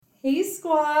Hey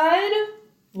squad!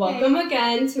 Welcome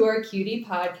again to our cutie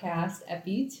podcast,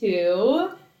 Epi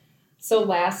 2. So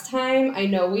last time, I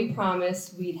know we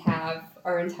promised we'd have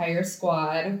our entire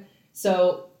squad.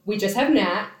 So we just have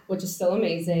Nat, which is still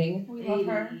amazing. We love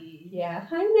her. Yeah.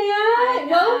 Hi Nat!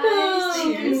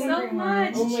 Welcome! Thank you so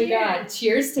much. Oh my god,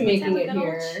 cheers to making it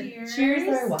here. Cheers.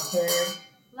 Our water.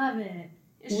 Love it.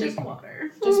 It's just water.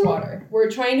 Just water.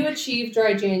 We're trying to achieve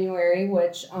dry January,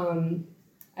 which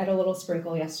I had a little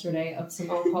sprinkle yesterday of some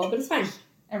alcohol, but it's fine.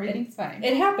 Everything's fine.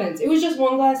 It happens. It was just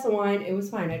one glass of wine. It was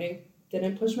fine. I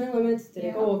didn't push my limits.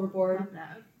 Didn't go overboard. Love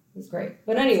that. It was great.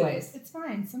 But anyways. It's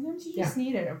fine. Sometimes you just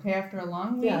need it, okay? After a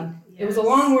long week. Yeah. Yes. It was a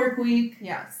long work week.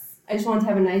 Yes. I just wanted to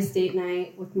have a nice date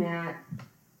night with Matt.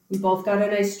 We both got a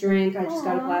nice drink. I just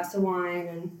got a glass of wine,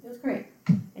 and it was great.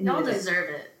 Y'all deserve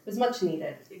it. It was much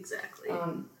needed. Exactly.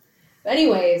 But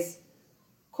anyways,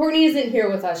 Courtney isn't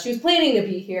here with us. She was planning to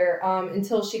be here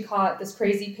until she caught this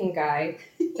crazy pink eye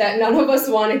that none of us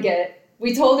want to get.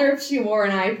 We told her if she wore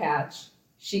an eye patch,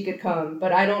 she could come,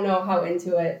 but I don't know how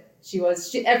into it she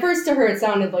was. At first, to her, it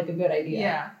sounded like a good idea.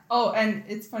 Yeah. Oh, and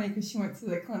it's funny because she went to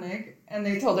the clinic and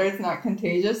they told her it's not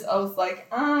contagious. I was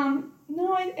like,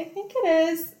 no, I think it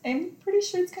is. I'm pretty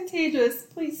sure it's contagious.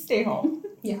 Please stay home.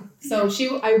 Yeah. So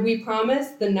we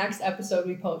promised the next episode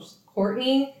we post,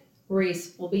 Courtney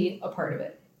Reese will be a part of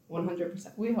it.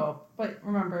 100%. We hope. But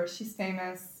remember, she's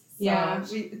famous. So yeah.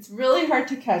 It's really hard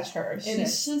to catch her.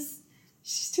 She's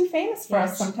She's too famous for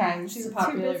us sometimes. She's a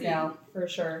popular gal, for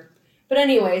sure. But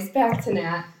anyways, back to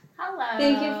Nat. Hello.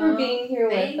 Thank you for being here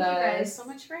with us. Thank you guys so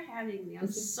much for having me.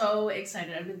 I'm so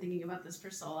excited. I've been thinking about this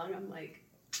for so long. I'm like,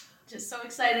 just so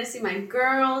excited to see my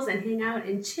girls and hang out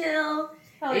and chill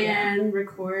and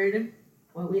record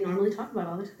what we normally talk about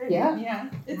all the time. Yeah. Yeah.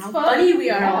 It's how fun. funny we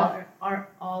are.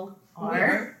 All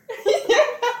are.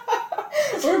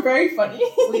 We're very funny.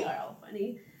 We are all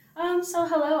funny. So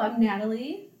hello, I'm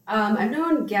Natalie. I've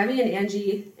known Gabby and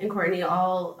Angie and Courtney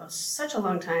all such a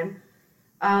long time.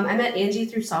 I met Angie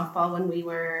through softball when we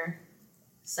were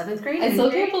 7th grade. I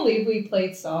still can't believe we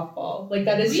played softball. Like,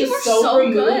 that is We just were so so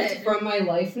removed good. from my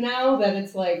life now that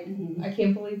it's like, I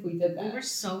can't believe we did that. We were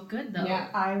so good though. Yeah.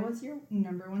 I was your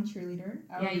number one cheerleader.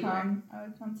 I would come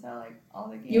to like all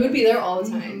the games. You would be there all the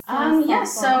time.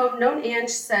 So known Ange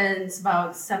since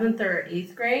about 7th or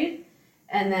 8th grade,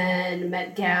 and then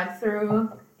met Gab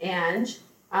through Ange.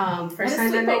 First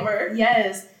time I met.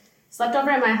 Yes. Slept over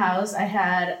at my house. I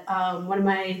had one of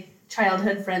my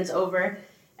childhood friends over,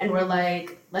 and we're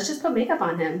like, let's just put makeup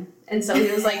on him. And so he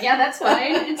was like, yeah, that's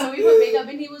fine. And so we put makeup,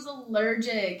 and he was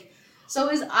allergic. So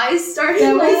his eyes started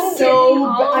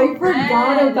I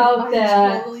forgot about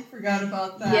that. I totally forgot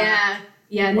about that.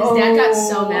 Yeah, and his dad got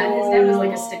so mad. His dad was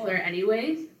like a stickler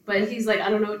anyway. But he's like, I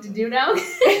don't know what to do now. Because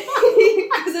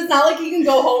it's not like he can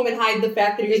go home and hide the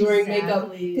fact that he was wearing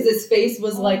makeup. Because his face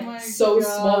was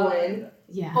swollen.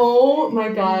 Yeah. Oh my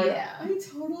god. Yeah. I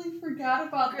totally forgot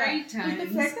about Great that. times. Like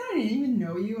the fact that I didn't even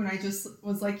know you and I just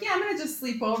was like, yeah, I'm gonna just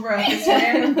sleep over at this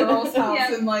random girl's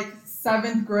house in like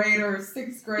 7th grade or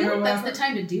 6th grade or whatever. That's the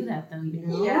time to do that though, you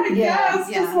know? Yeah, I guess.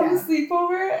 Just have a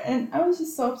sleepover. And I was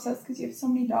just so obsessed because you have so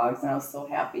many dogs and I was so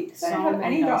happy because I didn't have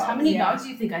any dogs. How many dogs do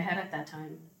you think I had at that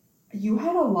time? You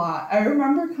had a lot. I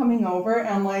remember coming over and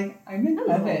I'm like, I'm in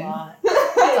heaven. A lot.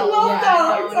 I love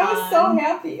dogs. I was so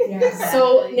happy. Yeah. Exactly.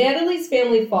 So Natalie's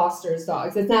family fosters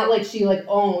dogs. It's not like she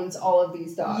owns all of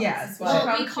these dogs. Yes.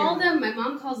 Well, we call them. My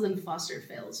mom calls them foster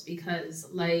fills because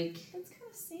that's kind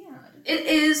of sad. It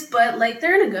is, but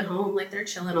they're in a good home. They're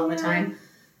chilling all the time.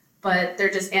 But they're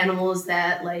just animals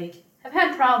that have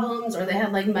had problems or they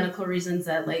had medical reasons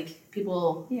that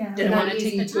people didn't want to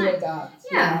take the time. Adopt.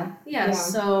 Yeah.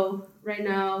 So right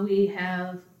now we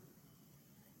have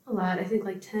a lot. I think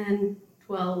 10,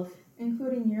 12.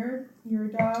 Including your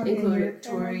dog. Including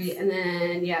Tori. And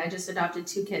then I just adopted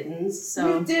 2 kittens.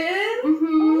 So you did? Mm-hmm.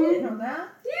 Oh, I didn't know that.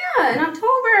 Yeah, in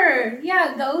October.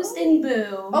 Yeah, Ghost and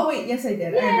Boo. Oh wait, yes I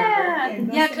did. Yeah. I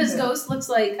remember. Yeah, because Ghost looks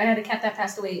like I had a cat that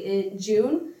passed away in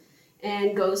June,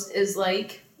 and Ghost is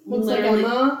looks like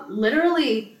Emma.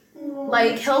 Literally,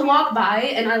 he'll walk by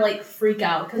and I freak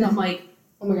out because I'm like,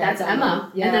 oh my God, that's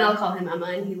Emma. Yeah. And then I'll call him Emma,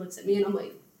 and he looks at me and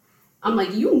I'm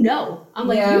like, you know. I'm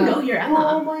like, you know you're Emma.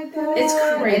 Oh my God. It's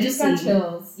crazy. I just got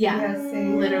chills. Yeah,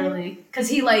 same. literally. Because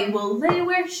he will lay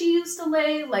where she used to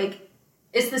lay.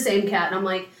 It's the same cat. And I'm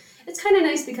like, it's kind of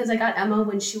nice because I got Emma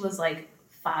when she was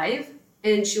 5.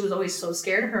 And she was always so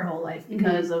scared her whole life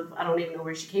because of, I don't even know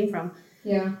where she came from.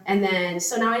 Yeah. And then,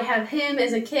 so now I have him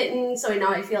as a kitten. So now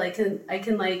I feel I can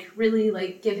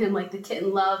really give him the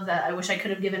kitten love that I wish I could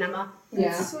have given Emma. Yeah.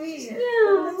 That's sweet.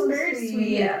 Yeah. That's very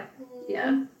sweet.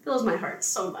 Yeah. Fills my heart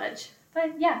so much.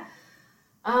 But yeah.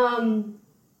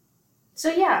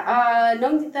 So yeah,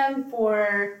 known them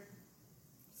for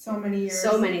so many years.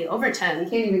 Over 10.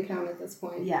 Can't even count at this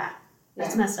point. Yeah.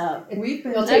 That's messed up.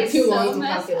 It'll take too long to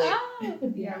calculate.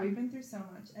 Yeah, we've been through so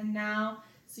much. And now,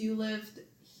 so you lived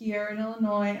here in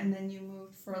Illinois, and then you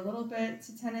moved for a little bit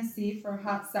to Tennessee for a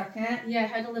hot second. Yeah, I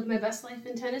had to live my best life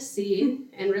in Tennessee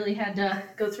and really had to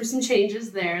go through some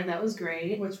changes there. That was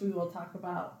great. Which we will talk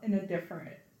about in a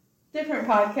different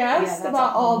podcast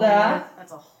about all that.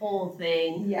 That's a whole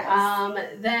thing. Yes.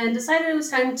 Then decided it was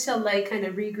time to like kind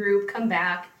of regroup, come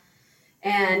back.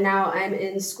 And now I'm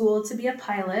in school to be a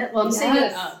pilot. Well, I'm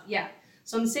saving up. Yeah.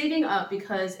 So I'm saving up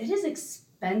because it is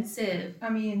expensive. I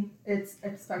mean, it's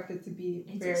expected to be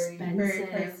very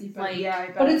pricey. But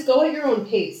like, but it's go at your own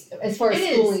pace as far as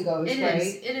schooling goes, right?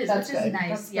 It is, That's which is good. nice.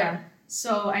 That's yeah. good.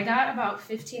 So I got about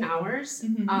 15 hours.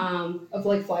 Of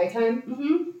like flight time?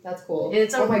 Mm-hmm. That's cool.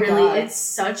 It's it's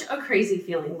such a crazy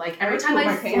feeling. Like every time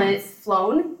I've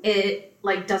flown, it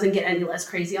like doesn't get any less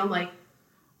crazy. I'm like,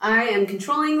 I am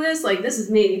controlling this. Like, this is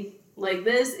me. Like,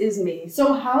 this is me.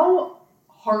 So how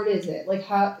hard is it? Like,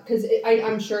 how, because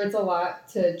I'm sure it's a lot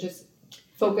to just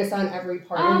focus on every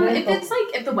part of it.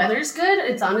 If the weather's good,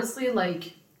 it's honestly,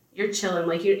 like, you're chilling.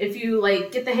 Like, if you,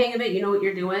 like, get the hang of it, you know what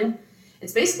you're doing.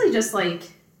 It's basically just, like,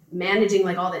 managing,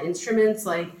 like, all the instruments,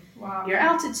 like, your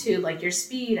altitude, like, your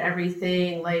speed,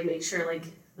 everything. Like, make sure, like,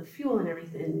 the fuel and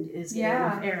everything is getting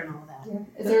enough air and all that.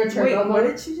 Yeah. Is there a turbo? Wait, what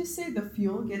did you just say? The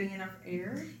fuel getting enough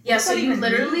air? Yeah, so you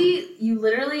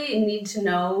literally need to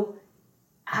know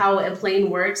how a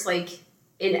plane works, like,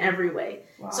 in every way.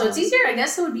 Wow. So it's easier, I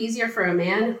guess it would be easier for a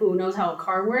man who knows how a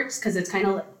car works, because it's kind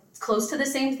of close to the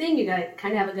same thing. You gotta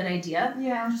kind of have a good idea.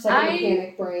 Yeah. Just like a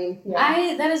mechanic brain.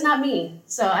 Yeah. That is not me.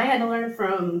 So I had to learn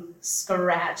from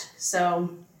scratch. So.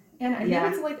 And I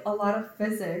think it's like a lot of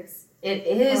physics. It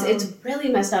is. It's really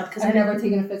messed up because I've never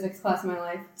taken a physics class in my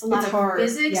life. It's a lot of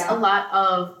physics, a lot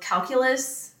of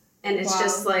calculus, and it's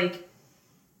just like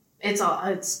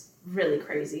it's really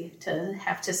crazy to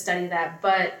have to study that.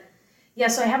 But yeah,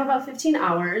 so I have about 15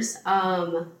 hours.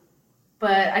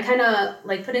 But I kind of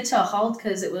like put it to a halt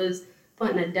because it was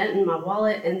putting a dent in my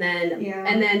wallet, and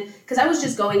then because I was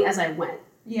just going as I went.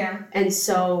 Yeah. And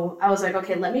so I was like,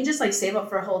 okay, let me just like save up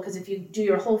for a whole, because if you do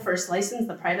your whole first license,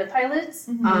 the private pilots,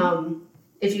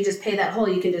 if you just pay that whole,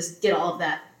 you can just get all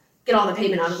the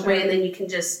payment out of the way, and then you can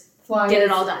just get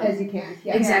it all done. As you can.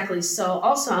 Yeah. Exactly. So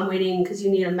also I'm waiting because you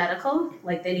need a medical,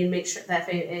 like they need to make sure that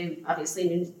FAA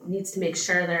obviously needs to make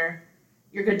sure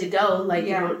you're good to go. Like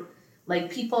you don't,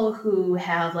 like people who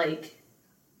have like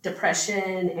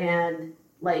depression and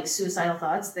like suicidal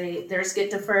thoughts, theirs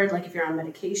get deferred, like if you're on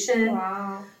medication.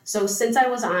 Wow. So since I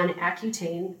was on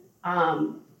Accutane,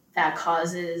 that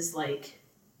causes like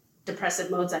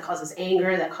depressive modes, that causes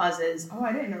anger, that causes... Oh,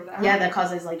 I didn't know that. Yeah, that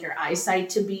causes like your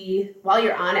eyesight to be... While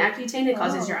you're on Accutane, it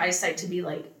causes your eyesight to be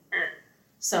like...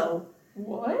 So...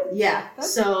 What? Yeah.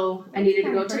 So I needed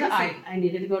to go to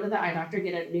the eye doctor,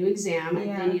 get a new exam.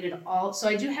 Yeah. They needed so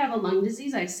I do have a lung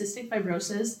disease. I have cystic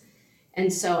fibrosis.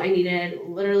 And so I needed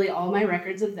literally all my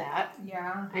records of that.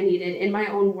 Yeah. I needed, in my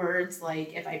own words,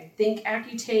 like if I think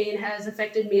Accutane has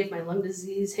affected me, if my lung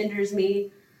disease hinders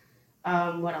me,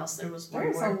 what else? There's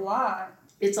a lot.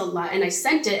 It's a lot. And I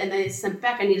sent it, and then I sent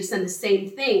back, I need to send the same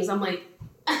things. I'm like...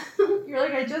 You're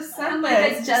like, I just sent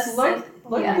this. I just look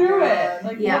through it.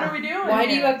 Like, what are we doing? Why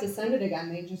do you have to send it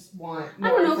again? They just want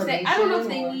more information. I don't know if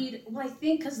they need... Well, I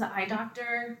think because the eye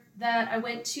doctor that I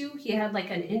went to, he had like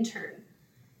an intern.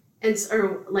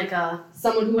 Or like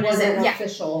someone who wasn't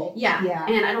official. Yeah.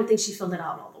 And I don't think she filled it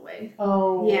out all the way.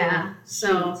 Oh. Yeah.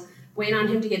 So waiting on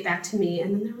him to get back to me.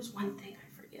 And then there was one thing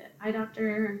I forget. Eye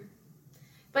doctor.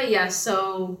 But yeah,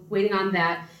 so waiting on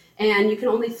that. And you can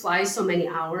only fly so many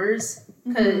hours.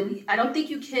 Because I don't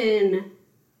think you can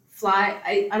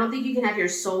fly. I don't think you can have your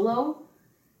solo.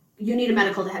 You need a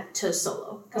medical to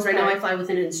solo. Because right now I fly with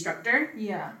an instructor.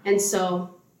 Yeah. And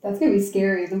so. That's going to be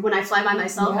scary. When I fly by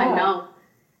myself,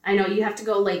 I know you have to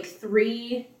go like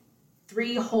three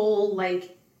whole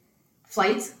like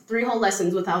flights, 3 whole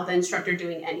lessons without the instructor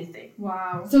doing anything.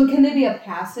 Wow. So can they be a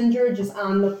passenger just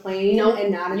on the plane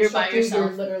and not you're by yourself.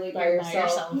 You're literally by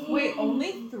yourself. Wait,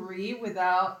 only 3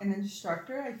 without an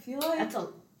instructor? I feel like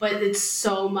but it's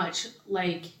so much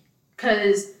like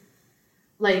because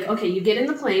like okay, you get in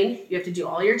the plane, you have to do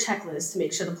all your checklists to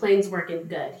make sure the plane's working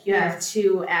good. You have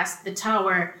to ask the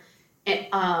tower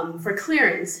for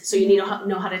clearance, so you need to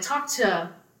know how to talk to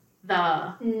the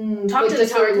tower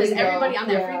because everybody on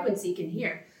that frequency can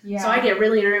hear. Yeah. So I get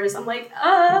really nervous. I'm like,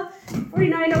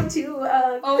 4902. Oh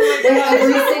my god!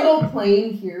 Every single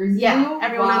plane hears you. Yeah,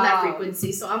 everyone on that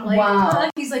frequency. So I'm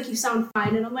like, he's like, you sound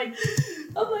fine, and I'm like,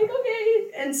 I'm like,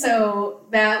 okay. And so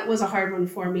that was a hard one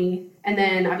for me. And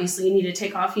then obviously you need to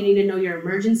take off. You need to know your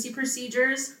emergency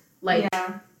procedures, like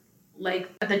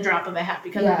at the drop of a hat,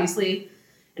 because obviously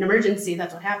an emergency,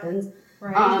 that's what happens.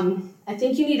 Right. I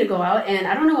think you need to go out, and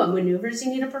I don't know what maneuvers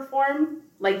you need to perform,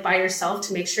 like by yourself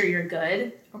to make sure you're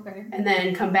good. Okay. And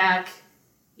then come back.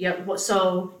 Yep.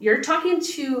 So you're talking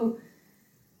to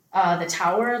the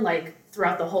tower like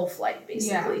throughout the whole flight,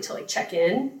 basically, to like check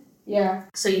in. Yeah.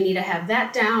 So you need to have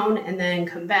that down and then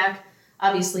come back.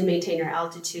 Obviously, maintain your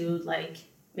altitude, like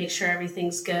make sure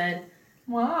everything's good.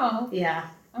 Wow. Yeah.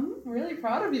 I'm really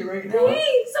proud of you right now.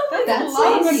 Thanks. Oh That's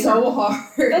like so hard.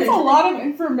 That's a lot of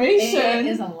information. It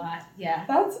is a lot. Yeah.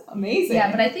 That's amazing.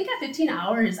 Yeah, but I think at 15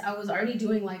 hours, I was already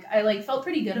doing I felt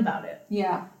pretty good about it.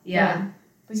 Yeah. Yeah.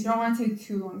 But you don't want to take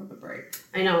too long of a break.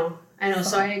 I know.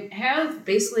 So I have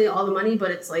basically all the money, but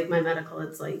it's like my medical.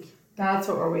 It's like. That's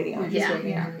what we're waiting on.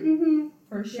 Mm-hmm.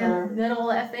 For sure. Yeah, good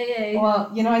old FAA.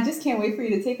 Well, I just can't wait for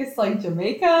you to take us to like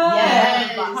Jamaica yes.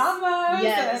 and Bahamas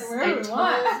and wherever we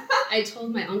want. I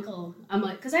told my uncle, I'm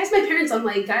like, because I asked my parents, I'm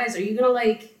like, guys, are you going to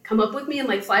like come up with me and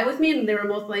like fly with me? And they were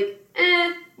both like,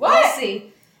 what? We'll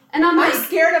see. And I'm like,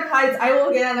 scared of heights. I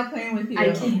will get on a plane with you.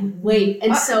 I can't wait.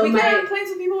 And so we get on planes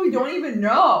with people we don't even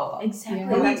know. Exactly.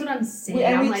 Yeah. That's what I'm saying.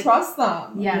 And I'm we trust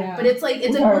them. Yeah. But it's like,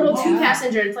 it's a little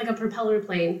 2-passenger. It's like a propeller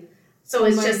plane. So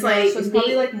it's just like. So it's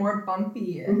probably like more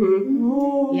bumpy.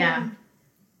 Mm-hmm. Yeah.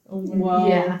 Wow.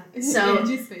 Yeah. So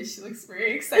Angie's face, she looks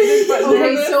very excited. But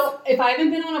okay, so if I haven't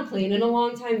been on a plane in a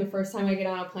long time, the first time I get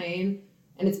on a plane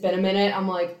and it's been a minute, I'm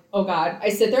like, oh God. I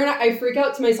sit there and I freak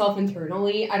out to myself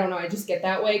internally. I don't know. I just get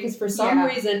that way because for some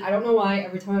reason, I don't know why,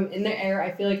 every time I'm in the air,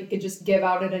 I feel like it could just give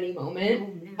out at any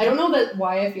moment. I don't know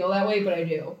why I feel that way, but I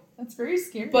do. That's very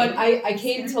scary. But I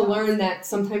came to learn that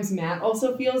sometimes Matt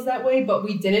also feels that way, but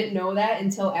we didn't know that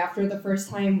until after the first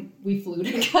time we flew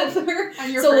together.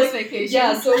 On your first vacation?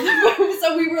 Yeah,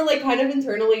 so we were like kind of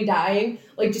internally dying,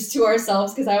 like just to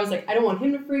ourselves, because I was like, I don't want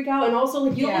him to freak out, and also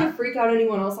like you don't want to freak out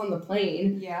anyone else on the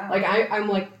plane. Yeah. Like I'm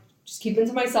like just keeping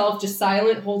to myself, just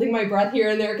silent, holding my breath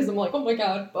here and there, because I'm like, oh my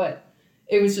God, but.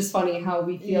 It was just funny how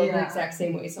we feel the exact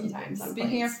same way sometimes.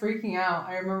 Speaking of freaking out,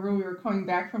 I remember we were coming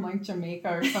back from like Jamaica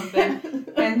or something,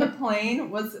 and the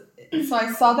plane was. So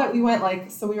I saw that we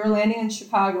went so we were landing in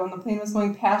Chicago, and the plane was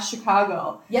going past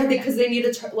Chicago. Yeah, because they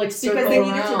needed to because they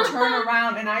needed to turn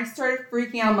around, and I started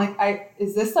freaking out. I'm like,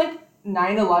 is this like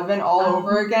 9/11 all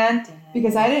over again?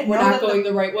 Because I didn't know we're not going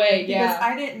the right way. Yeah, because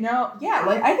I didn't know. Yeah,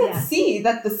 like I didn't see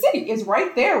that the city is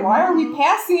right there. Why are we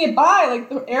passing it by? Like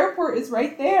the airport is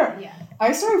right there. Yeah.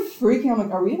 I started freaking. I'm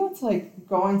like, are we about to like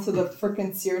go into the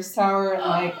freaking Sears Tower and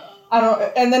like I don't?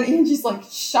 And then Angie's like,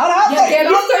 shut up. Yeah, like,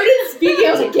 Gabby started speaking.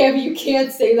 I was like, Gabby, you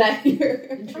can't say that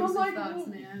here. I was like, thoughts,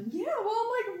 man. Yeah, well,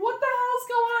 I'm like, what the hell's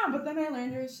going on? But then I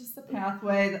learned it was just the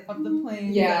pathway of the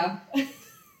plane. Yeah.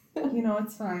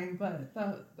 It's fine, but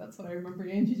that's what I remember.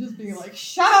 Angie just being like,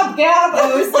 shut up, Gab!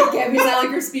 I was like, Gabby, it's not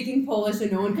like you're speaking Polish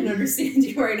and no one can understand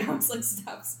you right now. It's like,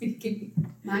 stop speaking.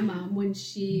 My mom, when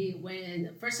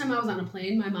the first time I was on a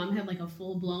plane, my mom had like a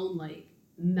full-blown like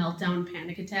meltdown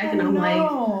panic attack. And I'm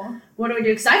like, what do I do?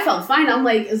 Because I felt fine. I'm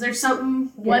like, is there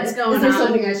something? What's going on? Is there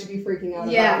something I should be freaking out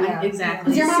about? Yeah, exactly.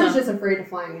 Because your mom is just afraid of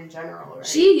flying in general, right?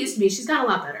 She used to be. She's got a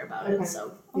lot better about it.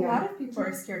 So a lot of people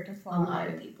are scared to fly. A lot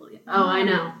of people. Yeah. Oh, I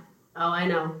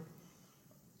know.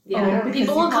 Yeah, Oh,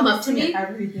 people will come up to me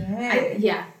every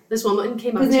day. This woman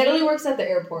came up to because me. Natalie works at the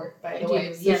airport, by the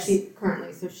way. So yes.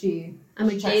 I'm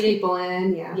a checks people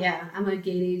in. Yeah, I'm a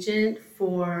gate agent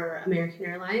for American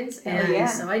Airlines, and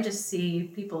so I just see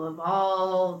people of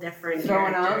all different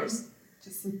characters.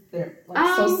 Just they're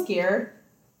like so scared.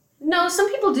 No, some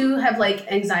people do have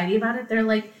like anxiety about it. They're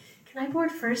like, "Can I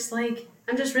board first? Like,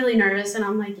 I'm just really nervous," and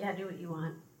I'm like, "Yeah, do what you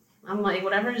want." I'm like,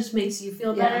 whatever just makes you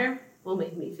feel better will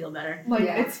make me feel better. Like,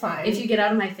 it's fine. If you get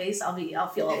out of my face, I'll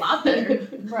feel a lot better.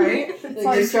 Right?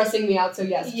 Like you're stressing me out, so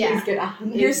yes, please get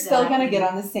on. You're still gonna get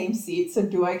on the same seat, so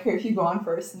do I care if you go on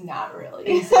first? Not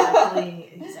really.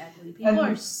 Exactly. People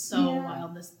are so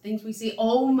wild. The things we see.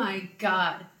 Oh my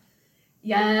God.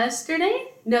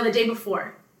 The day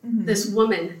before, this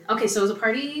woman. Okay, so it was a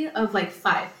party of like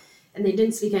 5, and they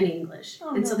didn't speak any English,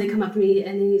 so they come up to me,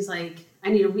 and he's like, I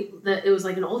need it was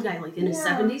like an old guy, like in his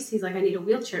 70s. He's like, I need a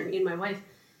wheelchair, me and my wife.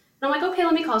 And I'm like, okay,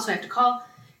 let me call. So I have to call.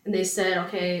 And they said,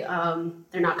 okay,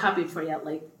 they're not copied for yet.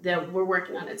 Like, we're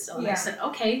working on it still. And I said,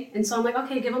 okay. And so I'm like,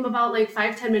 okay, give him about like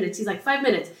 5-10 minutes. He's like, 5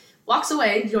 minutes. Walks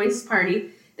away, joins his party.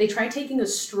 They try taking a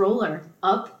stroller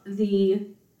up the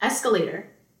escalator.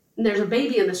 And there's a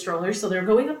baby in the stroller, so they're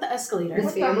going up the escalator.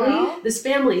 This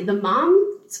family? The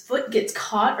mom foot gets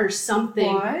caught or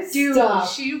something. What? Dude, Stop.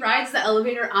 she rides the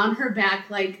elevator on her back,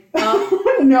 like,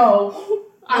 No.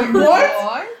 on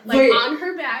What? Like, Wait. on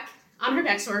her back,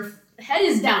 so her head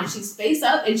is down, she's face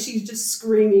up, and she's just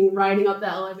screaming, riding up the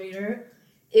elevator.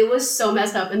 It was so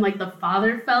messed up, and, like, the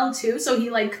father fell, too, so he,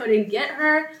 like, couldn't get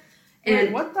her. And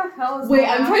Wait, what the hell is Wait, going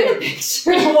I'm on? trying to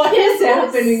picture what is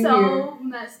happening so here.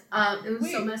 messed up. It was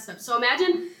so messed up. So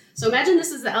imagine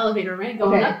this is the elevator, right?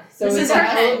 Going Okay, up. so This it's is the her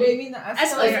head. You mean the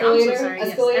escalator? Escalator. I'm so sorry,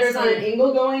 yes, Escalator's on an escalator.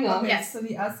 angle going up. Okay, Yes. so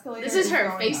the escalator This is her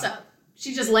going face up.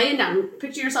 She's just laying down.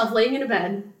 Picture yourself laying in a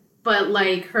bed, but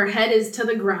like her head is to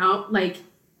the ground, like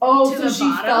Oh, to so the she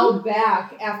bottom. fell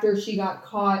back after she got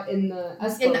caught in the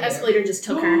escalator. and the escalator just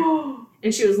took her,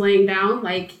 and she was laying down,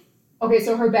 like Okay,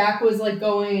 so her back was like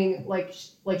going like she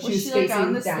was Was she facing like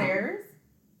on the down. stairs?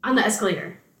 on the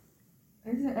escalator,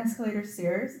 Is it escalator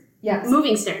stairs? Yes.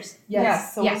 moving stairs,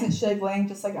 Yes. So Yeah. wasn't she like laying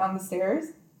just like on the stairs?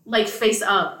 like face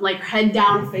up, like head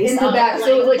down, face In up. the back, so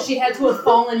it was like she had to have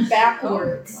fallen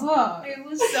backwards. Oh, it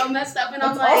was so messed up, and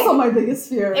that's I'm like, also my biggest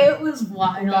fear. it was Oh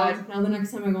wild. God! Now the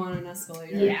next time I go on an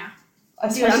escalator. Yeah.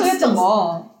 Especially I'm at the still-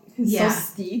 mall. It's Yeah. so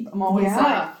steep. I'm always Yeah.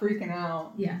 like freaking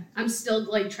out. Yeah, I'm still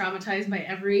like traumatized by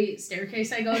every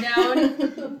staircase I go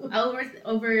down.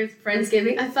 over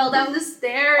Friendsgiving, I fell down the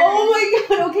stairs. Oh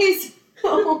my God! Okay.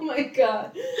 Oh my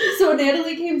God! So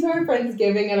Natalie came to our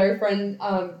Friendsgiving at our friend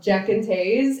Jack and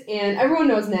Tay's, and everyone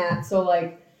knows Nat. So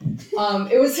like,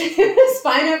 it was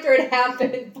fine after it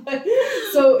happened. But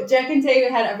so Jack and Tay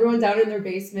had everyone down in their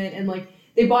basement, and like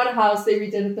they bought a house, they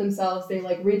redid it themselves. They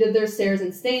like redid their stairs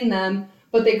and stained them,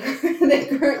 but they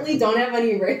currently don't have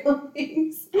any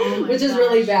railings, Oh my which is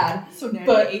really gosh. bad. So Natalie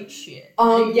But- ate shit.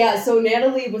 Yeah, so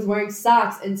Natalie was wearing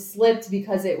socks and slipped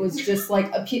because it was just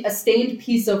like a stained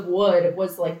piece of wood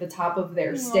was like the top of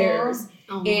their stairs.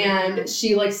 Oh my And God.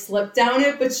 she like slipped down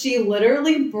it, but she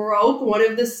literally broke one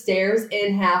of the stairs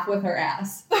in half with her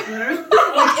ass. Literally.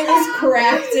 Like it was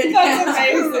cracked in That's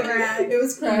half. amazing. It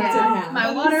was cracked in half. My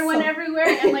That water is went so- everywhere,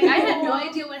 and like I had no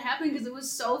idea what happened because it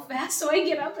was so fast. So I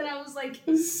get up and I was like,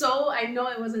 I know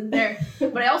I wasn't there,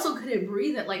 but I also couldn't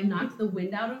breathe. It like knocked the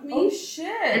wind out of me, Oh shit.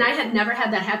 and I had never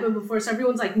had that happen before. So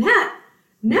everyone's like,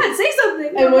 Nat, say something.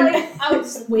 And I'm when- like, I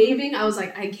was waving. I was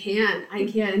like, I can't.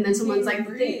 And then someone's can't like,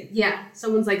 breathe.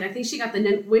 someone's like, I think she got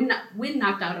the wind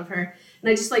knocked out of her, and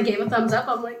I just like gave a thumbs up.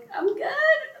 I'm like, I'm good,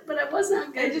 but I was not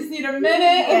I good. just need a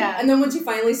minute. Yeah. And then when she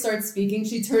finally starts speaking,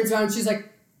 she turns around and she's like,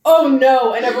 "Oh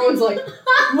no!" And everyone's like,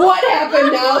 "What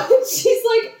happened now?" And she's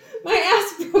like, "My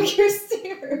ass broke your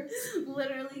stairs."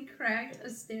 Literally cracked a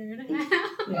stair in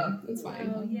half. Yeah, it's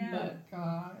fine. Oh, yeah. Oh,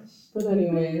 gosh. But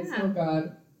anyways, Yeah. oh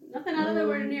God. Nothing out of the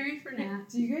ordinary for Nat.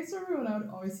 Do you guys remember when I would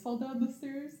always fall down the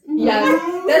stairs? Yes,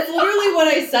 that's literally what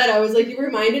I said. I was like, you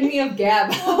reminded me of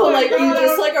Gab. Oh my Like you God.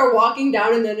 just like are walking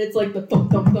down and then it's like the thump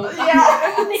thump thump.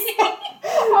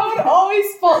 I would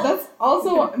always fall. That's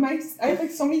also I have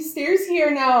like so many stairs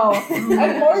here now.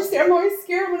 I'm always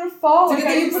scared I'm gonna fall. So Like, good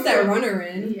I thing you used put that to- runner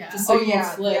in, Yeah. just so you won't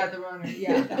slip. yeah, the runner.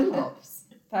 Yeah, that helps.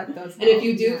 That does help. And if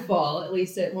you do yeah. fall, at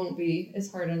least it won't be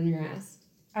as hard on your ass.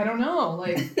 I don't know.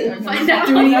 Like, I've Find never, out.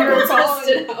 Do we need never to test fallen.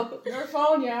 it out? Never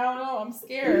fallen yet. I don't know. I'm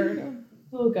scared.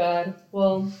 Oh God.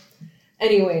 Well,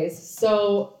 anyways,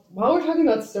 so while we're talking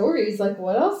about stories, like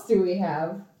what else do we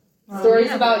have? Stories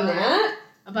yeah, about but- Nat?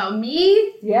 About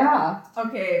me? Yeah.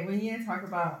 Okay, we need to talk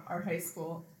about our high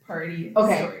school party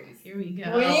Okay. stories. Here we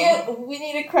go. We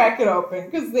need to crack it open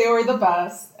because they were the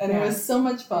best and Yeah. it was so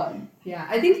much fun. Yeah.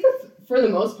 I think for the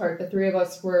most part, the three of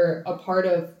us were a part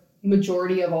of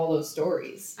majority of all those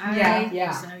stories.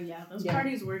 Yeah. So yeah, those Yeah.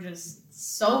 parties were just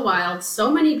so wild.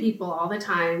 So many people all the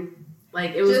time.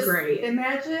 Like it was Just great.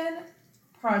 Imagine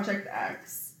Project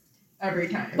X every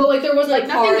time. But like there wasn't Like,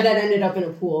 a car nothing- that ended up in a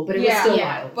pool, but it was Yeah, still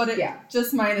yeah, wild. But it, yeah.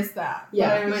 just minus that. Yeah,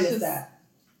 But it was minus just that.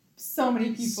 So many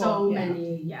people. So yeah.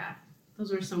 many, yeah.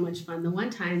 Those were so much fun. The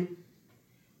one time,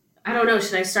 I don't know,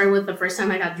 should I start with the first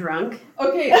time I got drunk?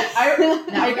 Okay, I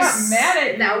got was- mad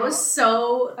at you. That was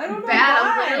so I don't know bad. why.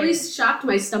 I'm literally shocked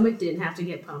my stomach didn't have to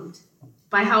get pumped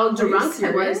by how Are you drunk I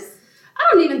serious? was.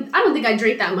 I don't think I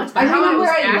drank that much, but I how remember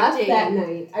I was I left acting. that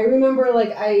night. I remember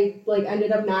like I like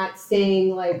ended up not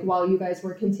staying like while you guys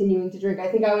were continuing to drink. I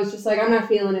think I was just like, I'm not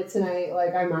feeling it tonight.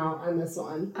 Like I'm out on this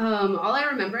one. All I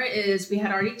remember is we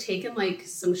had already taken like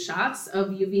some shots of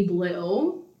UV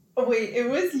blue. Oh, wait, it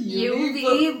was you.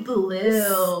 UV blue.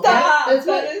 Stop. That's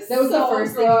what, That is that was the so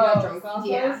first thing you got gross. drunk off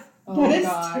Yeah. of? Oh That is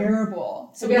God. terrible.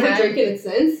 So Have you we ever had drinking it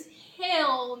since?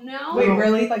 hell no. Wait,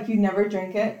 really? Like you never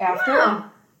drink it after? No.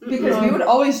 Because Mm-mm. we would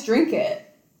always drink it.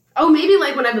 Oh, maybe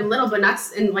like when I've been little, but not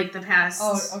in like the past.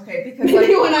 Oh, okay. Because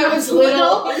Maybe like when I was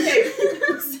little. Okay.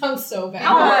 Sounds so bad.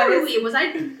 How Yes. old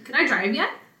were we? Could I drive yet?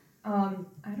 I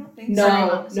don't think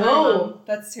No, so. Sorry, Mom. no.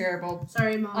 That's terrible.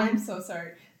 Sorry, Mom. I'm so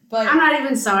sorry. But I'm not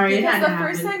even sorry. It because had the to happen.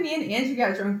 first time me and Angie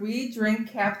got drunk, we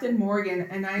drank Captain Morgan,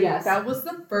 and that was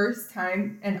the first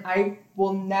time, and I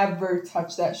will never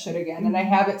touch that shit again, and I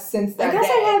haven't since that I guess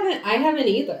day. I haven't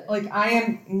either. Like,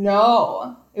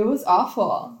 it was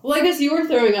awful. Well, I guess you were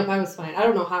throwing up. I was fine. I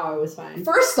don't know how I was fine.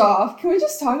 First off, can we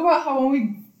just talk about how when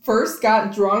we first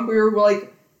got drunk, we were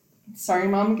like, sorry,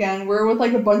 Mom, again, we were with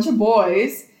like a bunch of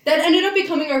boys. That ended up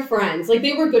becoming our friends. Like,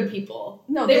 they were good people.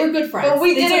 No, they were good friends. But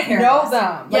we They took didn't care of know us.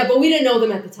 them. Yeah, but we didn't know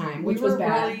them at the time, which was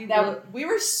bad. We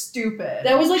were stupid.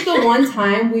 That was like the one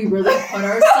time we really put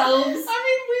ourselves we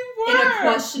in were. a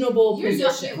questionable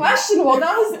position. Questionable.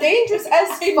 That was dangerous as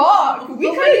fuck.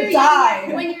 We could have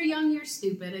died. When you're young, you're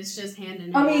stupid. It's just hand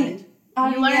in hand. I mean,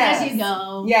 you learn as you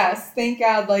go. Yes, thank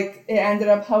God. Like, it ended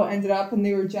up how it ended up, and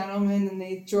they were gentlemen, and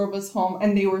they drove us home,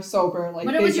 and they were sober. Like,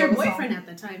 but it was your boyfriend at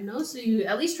the time, no? So you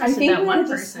at least trusted that one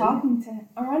person. Just talking to him,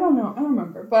 or I don't know, I don't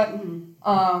remember, but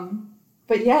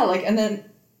yeah, like, and then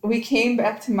we came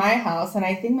back to my house, and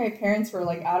I think my parents were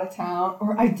like out of town,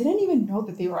 or I didn't even know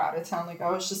that they were out of town. Like, I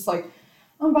was just like,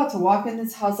 I'm about to walk in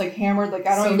this house like hammered, like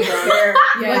I don't even care.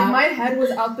 Yeah. Like my head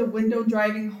was out the window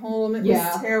driving home. It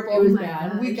was terrible. It was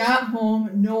bad. We got home,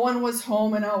 no one was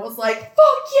home, and I was like,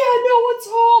 fuck yeah, no one's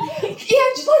home.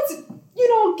 Yeah, just let's,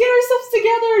 get ourselves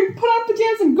together and put on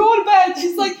pajamas and go to bed.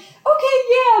 She's like, okay,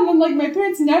 yeah. And then like my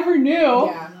parents never knew.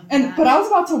 Yeah. But I was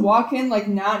about to walk in like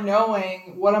not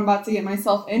knowing what I'm about to get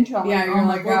myself into. I'm like, you're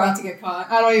like, we're about to get caught.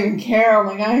 I don't even care. I'm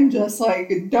like, I'm just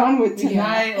like done with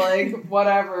tonight, like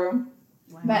whatever.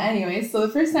 But anyway, so the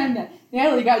first time that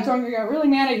Natalie got drunk, I got really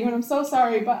mad at you, and I'm so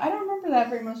sorry, but I don't remember that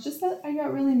very much, just that I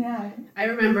got really mad. I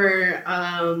remember,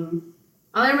 all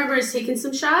I remember is taking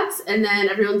some shots, and then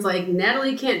everyone's like,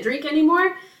 Natalie can't drink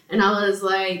anymore, and I was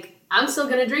like, I'm still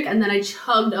gonna drink, and then I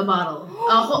chugged a bottle.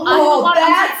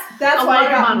 That's why I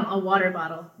got a water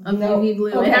bottle of No. UV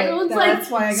blue, Okay, and everyone's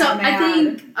that's like, why I got I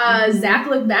mad. think Zach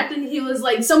looked back and he was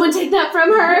like, someone take that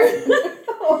from her.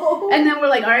 And then we're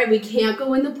like, all right, we can't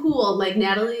go in the pool. Like,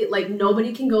 Natalie, like,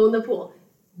 nobody can go in the pool.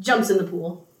 Jumps in the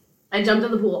pool. I jumped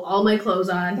in the pool, all my clothes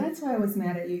on. That's why I was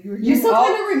mad at you. You still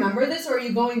kind of remember this, or are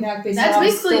you going back based That's on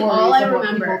basically stories all I of what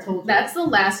remember. people told you? That's the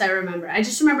last I remember. I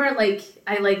just remember,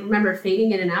 I remember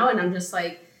fading in and out, and I'm just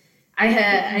like,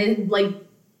 I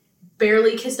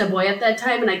barely kissed a boy at that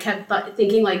time, and I kept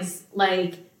thinking, like,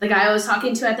 the guy I was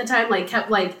talking to at the time, like, kept,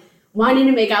 like, wanting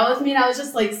to make out with me, and I was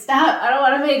just like, stop, I don't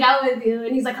want to make out with you.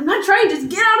 And he's like, I'm not trying, just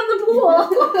get out of the pool.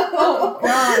 Oh,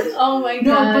 God. Oh, my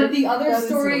God. No, but the other That is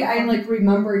story so I, funny.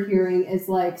 remember hearing is,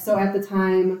 so at the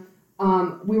time,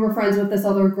 we were friends with this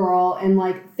other girl, and,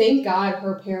 thank God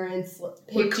her parents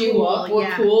picked you up, were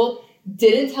cool,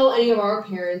 didn't tell any of our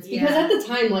parents, because at the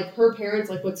time, her parents,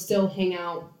 would still hang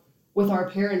out with our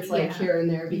parents, here and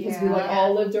there, because we,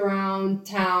 all lived around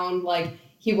town,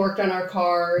 he worked on our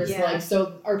cars,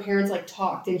 so our parents,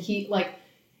 talked, and he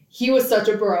was such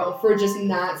a bro for just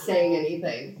not saying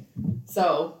anything.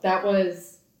 So that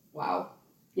was, wow.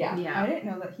 Yeah. I didn't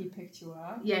know that he picked you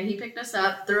up. Yeah, he picked us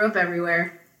up, threw up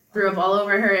everywhere, threw up all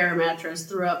over her air mattress,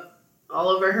 threw up all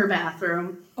over her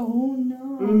bathroom. Oh,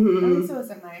 no. Mm-hmm. At least it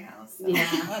was at my house. So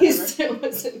Yeah. He still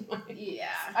wasn't mine. Yeah.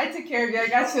 I took care of you. I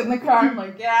got you in the car. I'm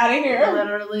like, get out of here.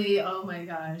 Literally, oh my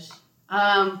gosh.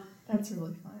 That's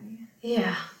really funny.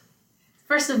 Yeah.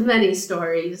 First of many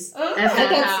stories at At that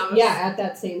that, house. at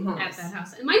that same house. At that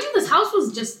house. And mind you, this house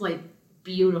was just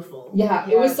beautiful. Yeah,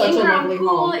 it was such a In-ground lovely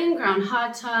pool, home. in-ground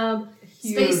hot tub,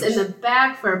 Huge. space in the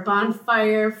back for a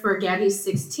bonfire for Gabby's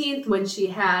 16th when she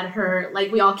had her,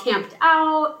 we all camped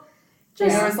out.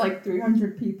 Just There was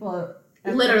 300 people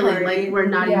at literally, the party. we're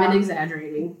not Yeah. even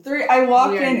exaggerating. I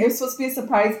walked Weird. in, it was supposed to be a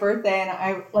surprise birthday,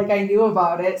 and I knew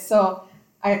about it, so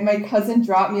my cousin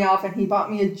dropped me off, and he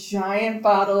bought me a giant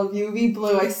bottle of UV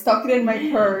blue. I stuck it in my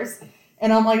purse,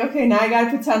 and I'm like, okay, now I gotta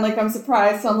pretend like I'm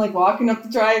surprised, so I'm walking up the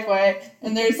driveway,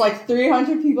 and there's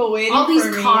 300 people waiting All for these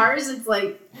me. cars, it's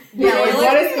Yeah,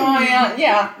 what is going on?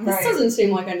 Yeah, This right. doesn't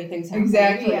seem like anything's happening.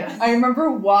 Exactly. Yeah. I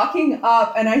remember walking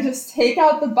up and I just take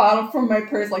out the bottle from my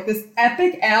purse, this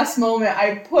epic ass moment.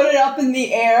 I put it up in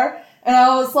the air and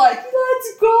I was like,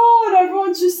 let's go. And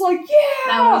everyone's just like, yeah.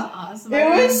 That was awesome. It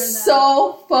was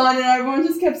so fun. And everyone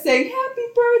just kept saying, happy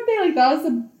birthday.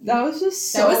 That was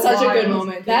just so That was such a good wild.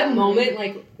 moment. That moment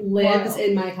lives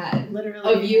in my head.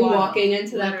 Literally. Of you Wow. walking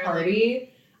into that Literally. party.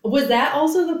 Was that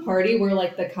also the party where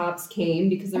the cops came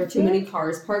because there were too many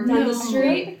cars parked on the No.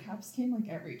 street? The cops came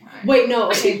every time. Wait, no,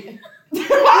 okay. They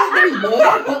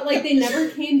would, but they never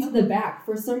came to the back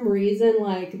for some reason.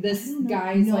 This I don't know.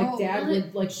 guy's No.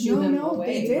 dad would shoo them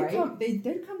away, they did right? come. They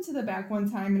did come to the back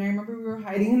one time, and I remember we were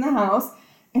hiding in the house,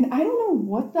 And I don't know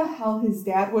what the hell his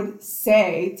dad would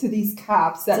say to these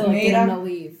cops that made him to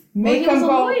leave. He was a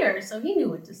lawyer, so he knew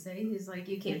what to say. He's like,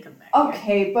 you can't come back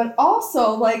Okay, here. But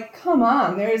also, like, come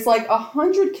on. There's, like,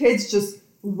 100 kids just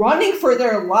running for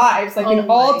their lives, like, in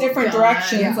all different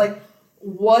directions. Yeah. Like,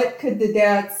 what could the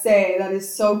dad say that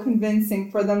is so convincing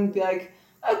for them to be like,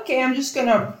 okay, I'm just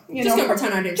gonna, gonna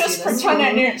pretend I didn't see this. Just pretend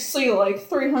I didn't see, like,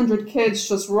 300 kids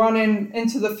just running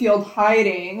into the field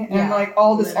hiding and, like,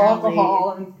 all this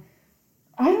alcohol and...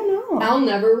 I don't know. I'll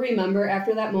never remember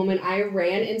after that moment. I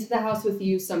ran into the house with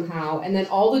you somehow, and then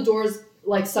all the doors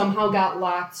like somehow got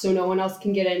locked so no one else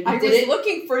can get in. I was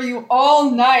looking for you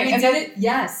all night.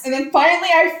 Yes. And then finally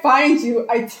I find you.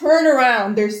 I turn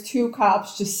around. There's 2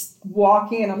 cops just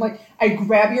walking, and I'm like, I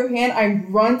grab your hand. I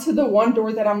run to the one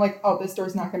door that I'm like, oh, this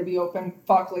door's not going to be open.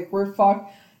 Fuck, like we're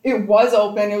fucked. It was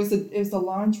open. It was the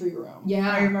laundry room. Yeah.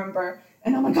 I remember.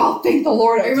 And I'm like, oh, thank the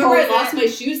Lord. I remember I lost my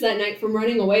shoes that night from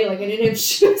running away. Like, I didn't have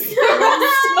shoes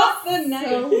the night.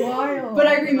 So wild. But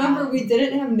I remember we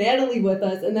didn't have Natalee with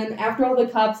us. And then after all the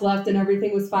cops left and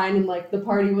everything was fine and, like, the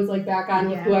party was, like, back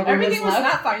on with whoever everything was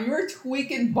left. not fine. You were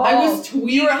tweaking balls. I was tweaking.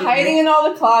 You were hiding in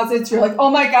all the closets. You're like, oh,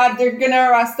 my God, they're going to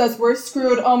arrest us. We're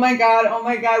screwed. Oh, my God,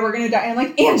 we're going to die. And,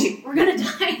 like, Angie. We're going to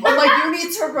die. I'm like, you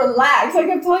need to relax.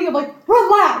 Like, I'm telling you, I'm like,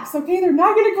 relax, okay? They're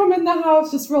not going to come in the house.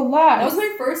 Just relax. That was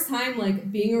my first time,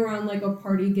 like, being around, like, a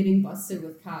party getting busted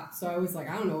with cops. So I was like,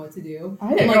 I don't know what to do.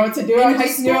 I didn't know what to do. In I high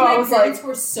just school, knew my I was parents like...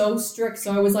 were so strict.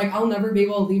 So I was like, I'll never be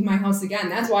able to leave my house again.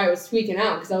 That's why I was tweaking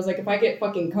out. Because I was like, if I get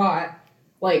fucking caught,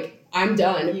 like, I'm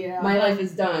done. Yeah. My life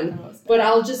is done. But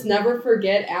I'll just never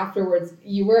forget afterwards,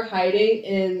 you were hiding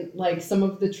in, like, some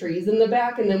of the trees in the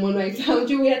back. And then when I found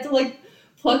you, we had to, like,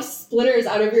 pluck splinters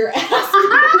out of your ass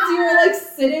because you were like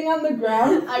sitting on the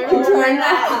ground. I remember trying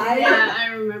that. to hide. Yeah, I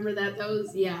remember that. That was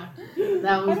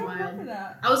wild.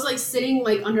 That. I was like sitting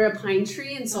like under a pine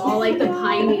tree and saw like the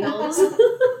pine needles.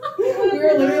 We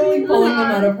were literally pulling them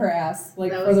out of her ass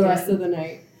like for the rest of the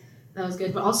night. That was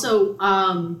good. But also,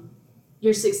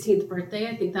 your 16th birthday,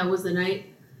 I think that was the night.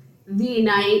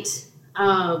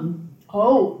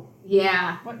 Oh.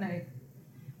 Yeah. What night?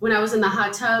 When I was in the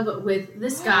hot tub with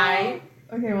this guy.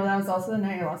 Okay, well, that was also the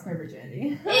night I lost my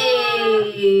virginity.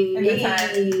 Hey! And a 10.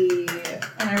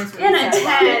 And I was really and a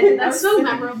sad 10. That's so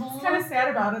memorable. I was kind of sad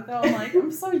about it, though. I'm like, I'm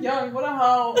so young. What a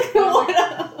hoe.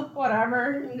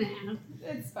 Whatever. Nah.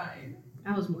 It's fine.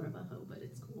 I was more of a hoe, but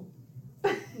it's cool.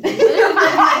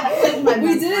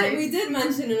 We did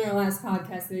mention in our last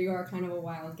podcast that you are kind of a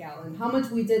wild gal and how much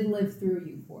we did live through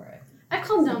you for it. I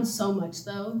calmed down so much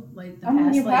though, like the I mean,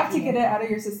 past. you have to get it out of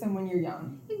your system when you're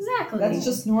young. Exactly. That's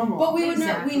just normal. But we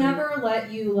never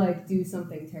let you like do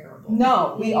something terrible.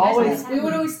 No, we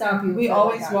would always stop you. We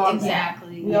always watched.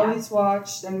 Exactly. We always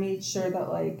watched and made sure that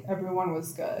like everyone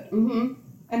was good. Mm-hmm.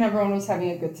 And everyone was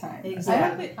having a good time.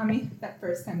 Exactly. I mean, that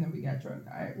first time that we got drunk,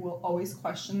 I will always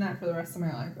question that for the rest of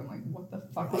my life. I'm like, what the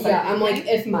fuck was Yeah, I'm like,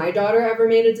 if my daughter ever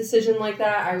made a decision like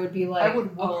that, I would be like... I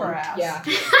would whoop her ass. Yeah.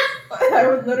 I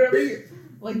would literally,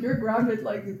 like, you're grounded,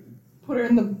 like, put her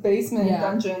in the basement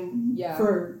dungeon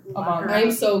for a month.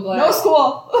 I'm so glad. No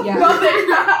school. Yeah.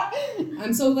 Nothing.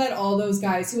 I'm so glad all those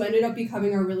guys who ended up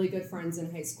becoming our really good friends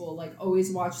in high school, like,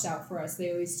 always watched out for us.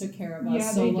 They always took care of us.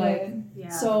 Yeah, so, they like, did. Yeah.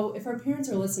 So if our parents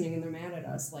are listening and they're mad at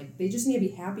us, like, they just need to be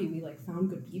happy we, like, found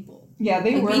good people. Yeah,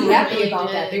 they like, were. Be happy really about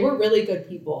good. that. They were really good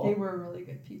people. They were really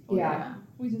good people. Yeah.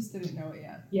 We just didn't know it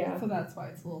yet. Yeah. So that's why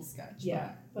it's a little sketch.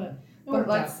 Yeah, but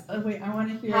let's wait. I want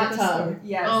to hear hot the tub. story.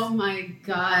 Yes. Oh my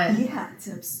god. The hot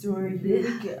tub story. Here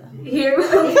we go. Here we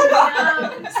go.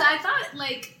 So I thought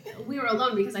like we were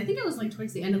alone because I think it was like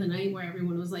towards the end of the night where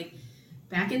everyone was like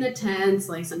back in the tents,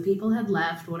 like some people had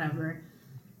left, whatever.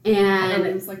 And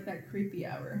it was like that creepy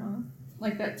hour, huh?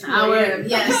 Like that 2 hour, a.m.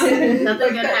 yes.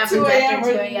 Nothing good happens after 2 a.m.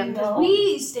 a.m. Because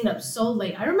we stayed up so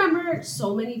late. I remember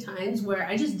so many times where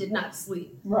I just did not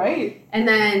sleep. Right. And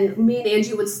then me and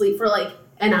Angie would sleep for like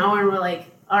an hour and we're like,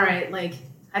 all right, like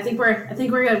I think we're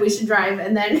good, we should drive.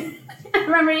 And then I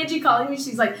remember Angie calling me,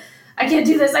 she's like, I can't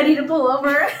do this, I need to pull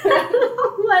over.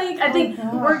 Like, I think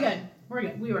we're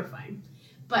good. We were fine.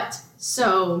 But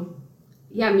so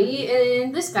yeah, me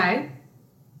and this guy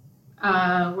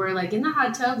we're like in the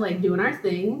hot tub, like doing our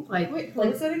thing. Like, wait, what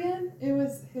was it again? It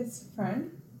was his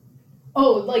friend.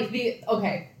 Oh, like we're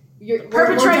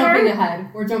Perpetrator? jumping ahead.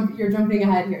 You're jumping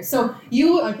ahead here. So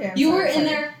you were in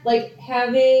there like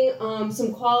having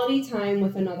some quality time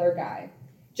with another guy.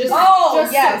 And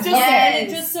it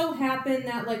just so happened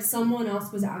that like someone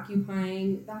else was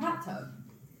occupying the hot tub.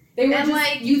 They were and, just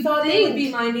like, you thought they would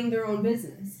be minding their own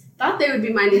business. thought they would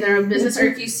be minding their own business, or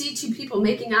if you see two people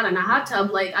making out in a hot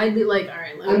tub, like, I'd be like, all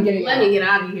right, let me get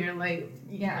out of here. Like,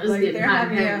 yeah, like they're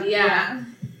having yeah.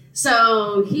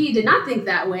 So he did not think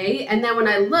that way. And then when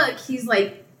I look, he's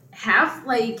like half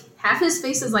his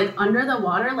face is like under the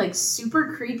water, like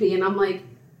super creepy. And I'm like,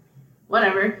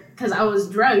 whatever, because I was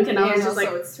drunk and I was just like,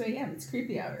 it's 2 a.m. It's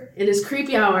creepy hour. It is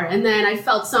creepy hour. And then I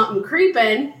felt something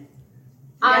creeping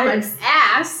on my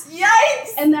ass.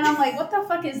 Yikes! And then I'm like, what the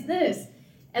fuck is this?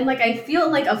 And like I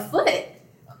feel like a foot.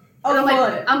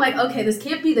 And I'm like, okay, this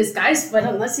can't be this guy's foot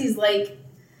unless he's like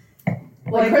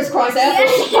crisscross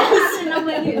apples. Yeah. And I'm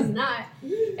like, he is not.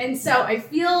 And so I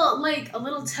feel like a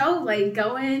little toe like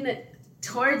going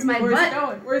towards my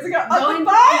butt. Where's it going?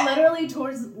 Going literally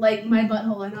towards like my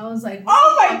butthole, and I was like,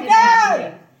 oh my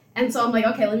god! And so I'm like,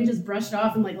 okay, let me just brush it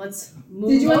off and like let's move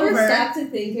over. Did you ever stop to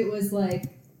think it was like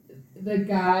the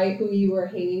guy who you were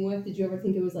hanging with? Did you ever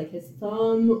think it was like his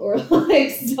thumb or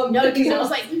like something? No, because it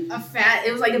was like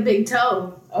it was like a big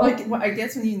toe. Like, well, I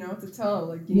guess when you know what to tell,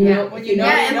 like you know, when you know,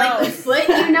 and like the foot,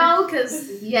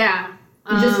 because you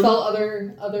just felt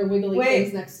other wiggly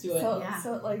things next to it.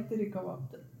 So like, did it go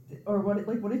up? Or what?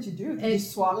 Like, what did you do? Did you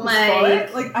swap his like,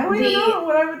 foot? Like, I don't even know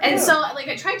what I would do. And so, like,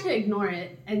 I tried to ignore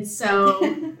it, and so,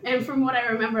 and from what I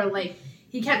remember, like,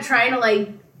 he kept trying to like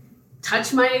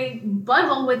touch my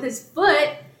butthole with his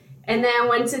foot, and then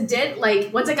once it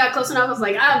got close enough, I was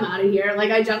like, I'm out of here.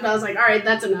 Like, I jumped. I was like, all right,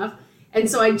 that's enough. And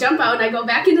so I jump out and I go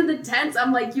back into the tents.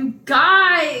 I'm like, you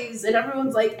guys, and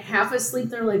everyone's like half asleep.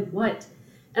 They're like, what?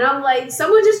 And I'm like,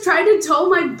 someone just tried to toe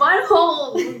my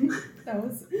butthole. That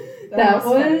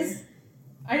was.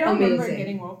 I don't remember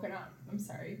getting woken up. I'm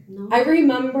sorry. No. I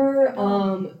remember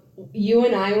you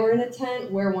and I were in a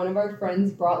tent where one of our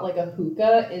friends brought like a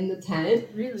hookah in the tent.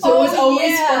 Really? So it was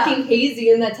always fucking hazy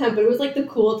in that tent, but it was like the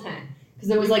cool tent. Because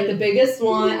it was like the biggest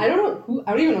one. I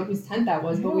don't even know whose tent that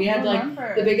was, but we had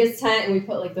like the biggest tent and we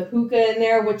put like the hookah in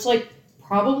there, which like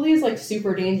probably is like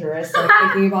super dangerous. Like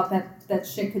thinking about that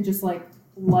shit could just like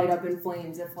light up in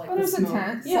flames if like the smoke. A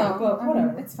tent, yeah, but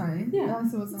whatever. It's fine. Yeah,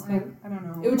 unless it wasn't like I don't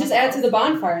know. It would just add to the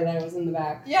bonfire that was in the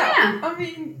back. Yeah. I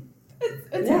mean,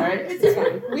 it's alright. It's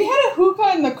fine. We had a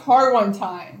hookah in the car one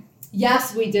time.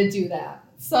 Yes, we did do that.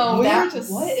 So we were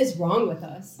just. What is wrong with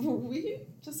us? We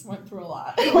just went through a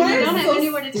lot. When you don't have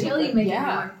anywhere to chill, you make a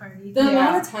block party. The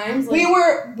amount of times we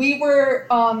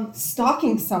were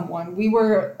stalking someone. We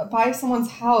were by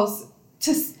someone's house.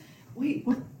 Who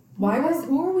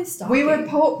were we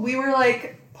stalking? We were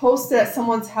like posted at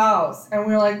someone's house, and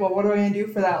we were like, well, what are we gonna do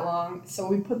for that long? So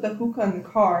we put the hookah in the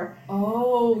car.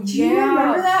 Oh, do you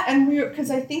remember that? And because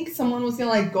I think someone was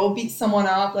gonna like go beat someone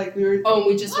up. Like we were. Oh,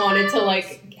 we just wanted to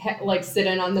like sit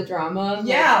in on the drama.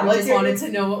 Yeah, we just wanted to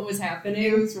know what was happening.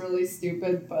 It was really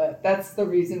stupid, but that's the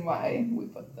reason why we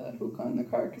put the hookah in the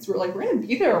car, because we're like, we're gonna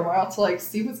be there a while to like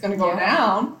see what's gonna go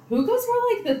down. Hookahs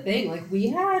were like the thing. Like we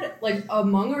had like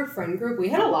among our friend group, we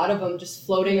had a lot of them just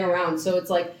floating around. So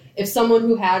it's like if someone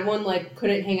who had one like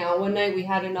couldn't hang out one night, we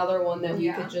had another one that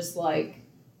we could just like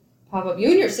pop up.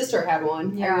 You and your sister had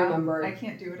one. Yeah, I remember. I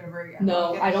can't do it ever again.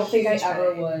 No, I don't think I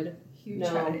ever would. Huge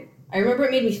headache. I remember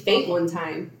it made me faint one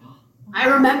time. I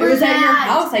remember it was that. At your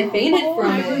house. I fainted from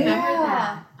it. I remember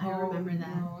that. I remember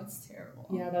that. No, it's terrible.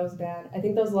 Yeah, that was bad. I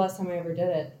think that was the last time I ever did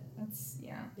it. That's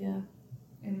Yeah.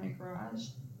 In my garage.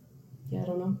 Yeah, I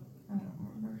don't know. I don't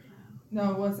remember.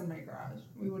 No, it was in my garage.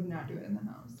 We would not do it in the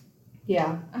house.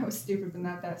 Yeah. I was stupid, but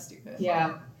not that stupid.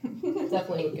 Yeah.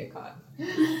 Definitely would get caught.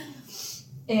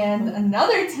 And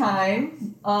another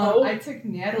time, I took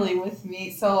Natalie with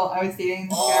me. So I was dating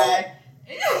this guy.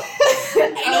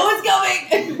 I know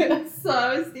it's coming. So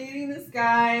I was dating this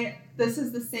guy. This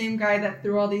is the same guy that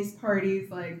threw all these parties.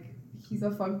 Like, he's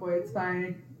a fuckboy. It's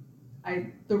fine.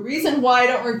 The reason why I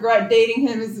don't regret dating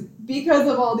him is because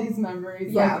of all these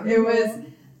memories. Yeah. Like, it was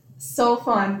so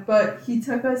fun. But he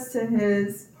took us to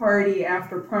his party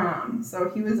after prom. So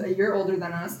he was a year older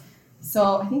than us.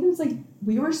 So I think it was like,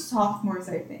 we were sophomores,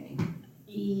 I think.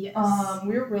 Yes.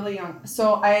 We were really young.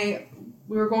 So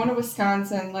we were going to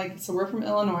Wisconsin, like, so we're from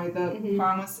Illinois. The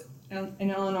prom was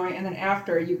in Illinois, and then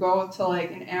after, you go to,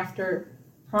 like, an after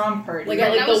prom party. Like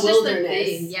at, like, the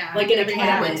wilderness. Yeah. Like in a cabin.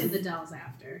 cabin. Went to the Dells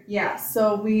after. Yeah,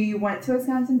 so we went to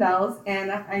Wisconsin Dells,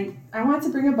 and I wanted to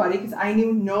bring a buddy, because I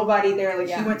knew nobody there. Like,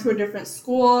 he went to a different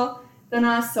school than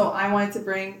us, so I wanted to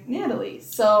bring Natalie.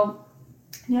 So,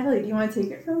 Natalie, do you want to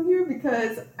take it from here?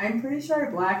 Because I'm pretty sure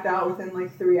I blacked out within,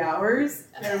 like, 3 hours.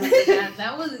 I remember that.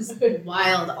 That was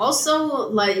wild. Also,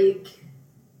 like,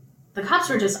 the cops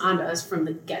were just onto us from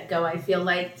the get-go, I feel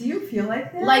like. Do you feel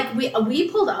like that? Like, we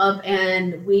pulled up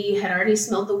and we had already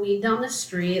smelled the weed down the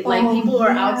street. Like, people were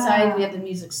outside. We had the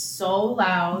music so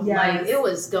loud. Yes. Like, it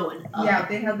was going up. Yeah,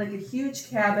 they had, like, a huge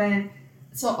cabin.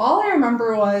 So all I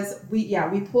remember was, we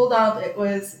pulled up.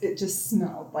 It just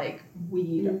smelled like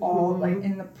weed all, like,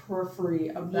 in the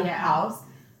periphery of the house.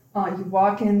 You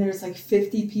walk in, there's, like,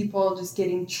 50 people just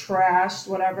getting trashed,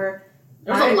 whatever.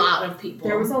 There was a lot of people.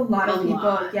 There was a lot of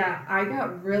people. Yeah, I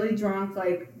got really drunk,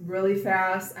 like, really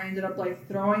fast. I ended up, like,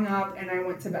 throwing up, and I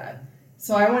went to bed.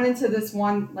 So I went into this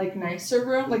one, like, nicer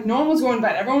room. Like, no one was going to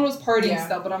bed. Everyone was partying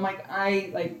still, but I'm like,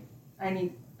 I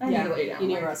need to lay down. You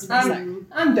need a rest for a second.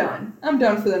 I'm done. I'm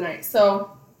done for the night.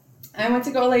 So I went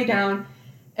to go lay down,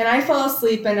 and I fell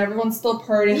asleep, and everyone's still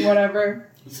partying, whatever.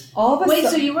 All of a Wait,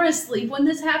 so you were asleep when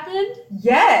this happened?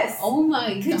 Yes. Oh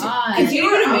my god. Could you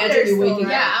even imagine you waking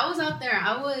up? Yeah, I was out there.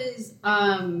 I was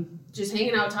just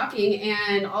hanging out talking,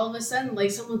 and all of a sudden, like,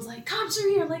 someone's like, cops are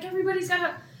here, like, everybody's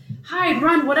gotta hide,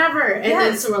 run, whatever. And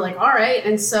then so we're like, all right.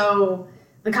 And so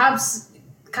the cops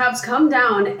come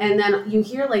down, and then you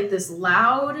hear, like, this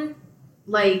loud,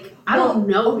 like, I don't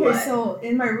know what. So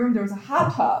in my room there was a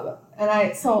hot tub, and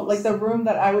like the room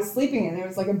that I was sleeping in, there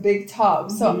was like a big tub.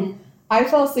 So I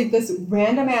fell asleep. This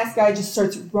random ass guy just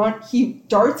he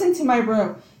darts into my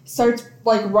room, starts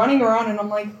like running around, and I'm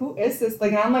like, who is this?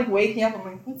 Like, and I'm like waking up. I'm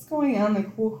like, what's going on?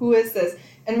 Like, who is this?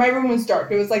 And my room was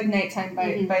dark. It was like nighttime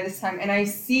by this time, and I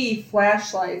see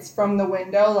flashlights from the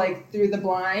window, like through the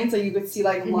blinds. Like, you could see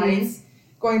like lights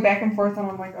going back and forth, and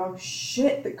I'm like, oh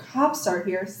shit, the cops are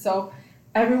here. So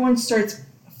everyone starts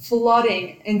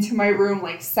flooding into my room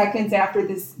like seconds after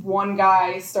this one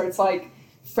guy starts like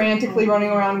frantically running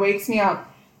around, wakes me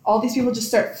up. All these people just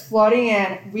start flooding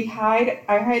in. I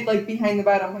hide like behind the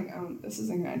bed. I'm like, oh, this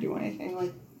isn't gonna do anything.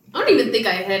 Like, I don't even think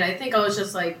I hid. I think I was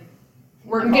just like,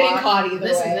 I'm getting caught either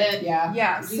this way. Is it.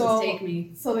 Yeah. Jesus, take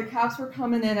me. So the cops were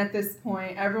coming in at this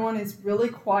point. Everyone is really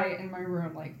quiet in my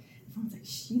room. Like, everyone's like,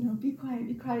 shh, be quiet,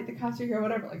 be quiet. The cops are here,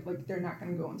 whatever. Like they're not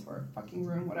gonna go into our fucking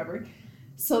room, whatever.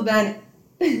 So then,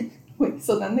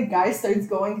 the guy starts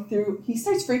going through. He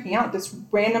starts freaking out. This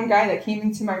random guy that came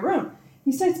into my room.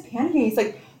 He starts panicking. He's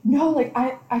like, no, like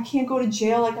I can't go to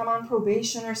jail. Like, I'm on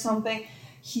probation or something.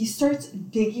 He starts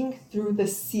digging through the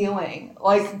ceiling,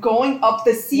 like going up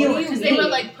the ceiling. Because they were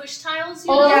like push tiles,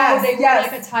 you know? Yes, they were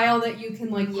like a tile that you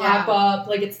can like pop up.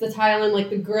 Like, it's the tile in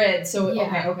like the grid. So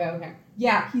okay.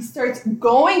 Yeah, he starts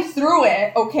going through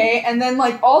it, okay? And then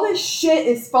like all this shit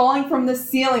is falling from the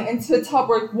ceiling into the tub.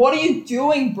 We're like, what are you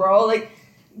doing, bro? Like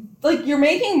you're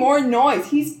making more noise.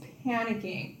 He's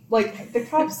panicking. Like, the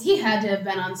cops... He had to have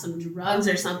been on some drugs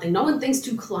or something. No one thinks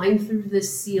to climb through the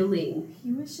ceiling.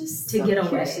 He was just to get away.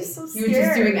 He was just so scared. He was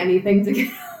just doing anything to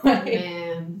get away.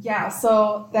 Man. Yeah,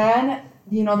 so then,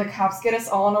 the cops get us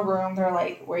all in a room. They're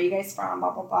like, where are you guys from?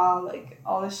 Blah, blah, blah. Like,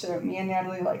 all this shit. Me and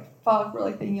Natalie, like, fuck, we're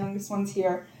like the youngest ones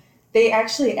here. They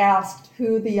actually asked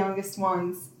who the youngest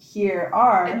ones here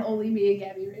are. And only me and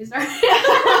Gabby raised our hand.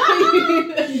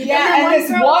 Yeah, and this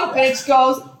one bitch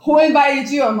goes, who invited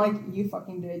you? I'm like, you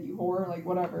fucking did, you whore, like,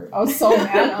 whatever. I was so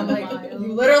mad. I'm like,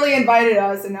 you literally invited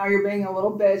us, and now you're being a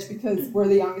little bitch because we're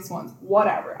the youngest ones.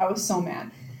 Whatever. I was so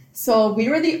mad. So we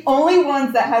were the only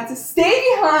ones that had to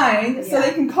stay behind so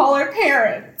they can call our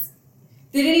parents.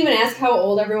 They didn't even ask how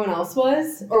old everyone else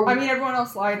was? Everyone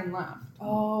else lied and left.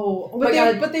 Oh my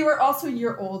God. But they were also a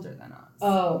year older than us.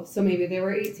 Oh, so maybe they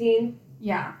were 18?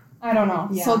 Yeah. I don't know.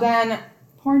 Yeah. So then,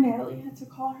 poor Natalie had to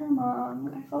call her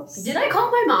mom. I felt Did I call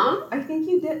my mom? I think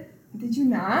you did. Did you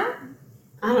not?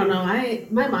 I don't know.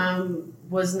 My mom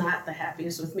was not the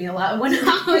happiest with me a lot when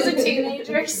I was a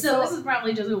teenager, so this is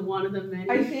probably just one of the many.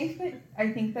 I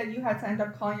think that you had to end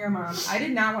up calling your mom. I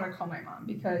did not want to call my mom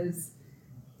because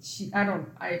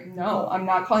I'm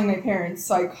not calling my parents,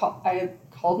 so I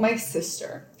called my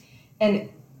sister. And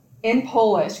in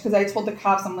Polish, because I told the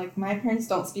cops, I'm like, my parents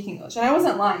don't speak English. And I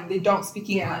wasn't lying, they don't speak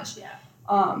English. Yeah.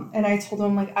 And I told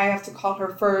them, like, I have to call her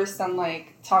first and,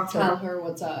 like, tell her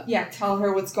what's up. Yeah, tell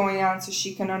her what's going on so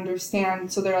she can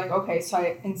understand. So they're like, okay. So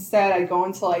I go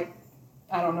into, like,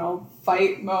 I don't know,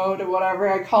 fight mode or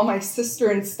whatever. I call my sister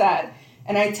instead.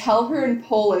 And I tell her in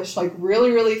Polish, like,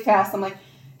 really, really fast. I'm like,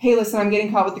 hey, listen, I'm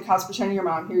getting caught with the cops pretending you're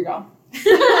mom. Here you go.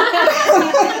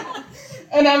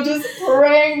 And I'm just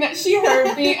praying that she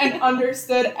heard me and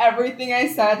understood everything I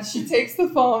said. She takes the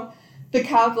phone. The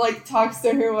cop, like, talks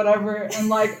to her, whatever. And,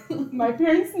 like, my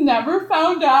parents never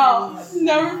found out.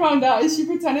 Never found out. She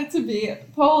pretended to be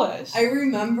Polish. I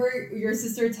remember your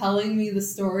sister telling me the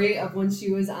story of when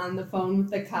she was on the phone with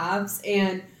the cops.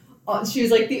 And she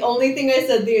was like, the only thing I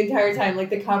said the entire time, like,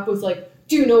 the cop was like,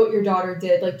 do you know what your daughter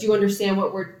did? Like, do you understand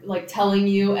what we're, like, telling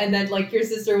you? And then, like, your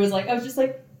sister was like, I was just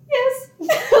like, yes.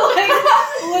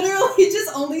 Like, literally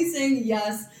just only saying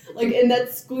yes. Like, in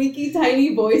that squeaky,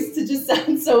 tiny voice to just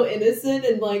sound so innocent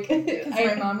and, like... Because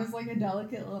my mom is, like, a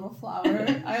delicate little flower.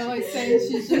 I always say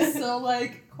she's just so,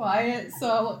 like, quiet.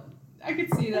 So I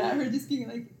could see that. Her just being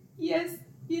like, yes.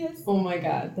 Oh, my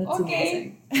God. That's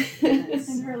amazing.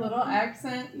 And her little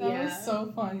accent. That was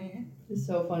so funny. It's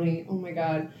so funny. Oh, my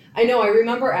God. I know. I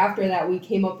remember after that, we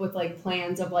came up with, like,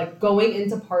 plans of, like, going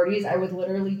into parties. I would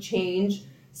literally change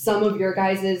some of your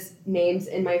guys' names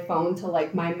in my phone to,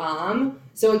 like, my mom.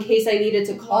 So in case I needed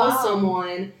to call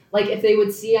someone, like, if they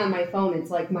would see on my phone,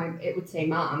 it's like it would say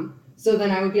mom. So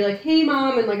then I would be like, hey,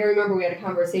 mom. And, like, I remember we had a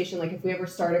conversation. Like, if we ever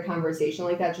start a conversation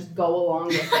like that, just go along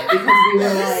with it. Because we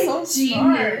were like... so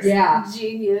genius. Yeah.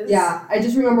 Genius. Yeah. I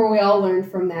just remember we all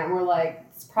learned from that. And we're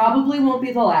like, this probably won't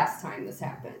be the last time this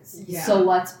happens. Yeah. So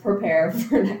let's prepare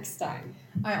for next time.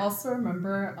 I also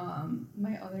remember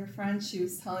my other friend, she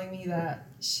was telling me that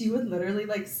she would literally,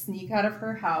 like, sneak out of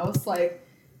her house, like...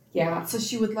 Yeah. So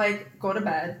she would, like, go to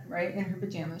bed, right, in her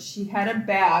pajamas. She had a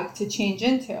bag to change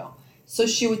into. So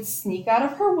she would sneak out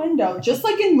of her window, just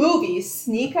like in movies,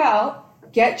 sneak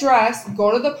out, get dressed,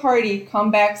 go to the party,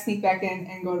 come back, sneak back in,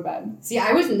 and go to bed. See,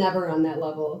 I was never on that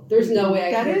level. There's no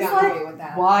way I could have gotten away with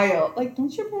that. Wild. Like,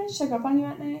 don't your parents check up on you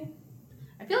at night?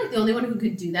 I feel like the only one who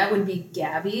could do that would be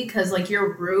Gabby, because, like,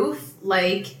 your roof,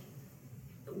 like,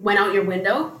 went out your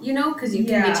window, you know, because you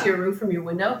can get to your roof from your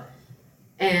window.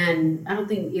 And I don't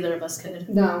think either of us could.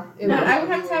 No. I would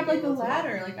have to have, like, a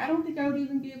ladder. Like, I don't think I would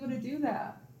even be able to do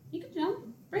that. You could jump.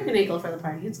 Break an ankle for the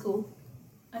party. It's cool.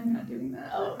 I'm not doing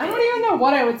that. Oh, I don't even know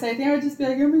what I would say. I think I would just be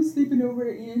like, I'm sleeping over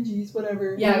at Angie's,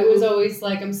 whatever. Yeah, it was always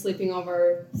like, I'm sleeping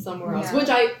over somewhere else. Yeah. Which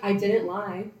I didn't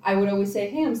lie. I would always say,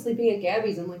 hey, I'm sleeping at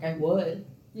Gabby's. I'm like, I would.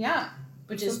 Yeah.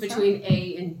 Which is between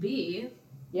A and B.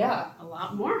 Yeah. A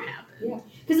lot more happened. Yeah.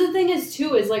 Because the thing is,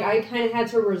 too, is, like, I kind of had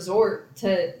to resort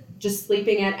to just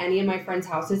sleeping at any of my friends'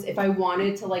 houses if I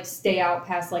wanted to, like, stay out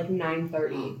past, like,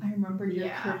 9:30. I remember your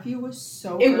curfew was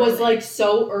so It early. was, like,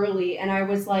 so early. And I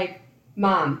was like,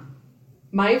 Mom,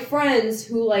 my friends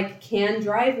who, like, can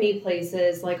drive me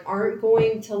places, like, aren't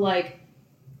going to, like,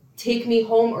 take me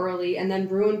home early and then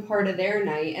ruin part of their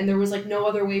night. And there was, like, no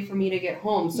other way for me to get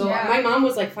home. So my mom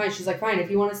was like, fine. She's like, fine, if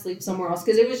you want to sleep somewhere else.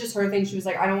 Because it was just her thing. She was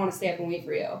like, I don't want to stay up and wait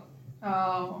for you.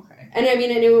 Oh, okay. And I mean,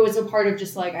 and it was a part of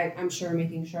just, like, I'm sure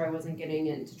making sure I wasn't getting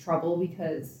into trouble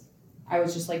because I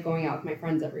was just, like, going out with my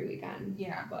friends every weekend.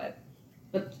 Yeah. But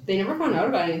they never found out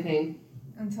about anything.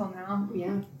 Until now.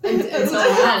 Yeah.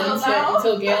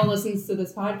 Until Gail listens to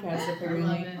this podcast,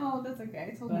 apparently. Oh, that's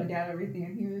okay. I told my dad everything,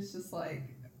 and he was just like,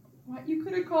 what? You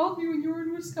could have called me when you were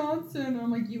in Wisconsin. And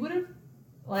I'm like, you would have,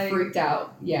 like... Freaked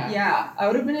out. Yeah. Yeah. I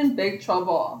would have been in big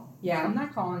trouble. Yeah. I'm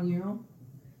not calling you.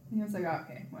 And he was like,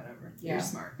 okay, whatever. Yeah. You're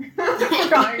smart.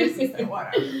 Calling your sister,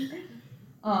 whatever.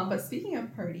 But speaking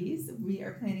of parties, we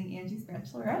are planning Angie's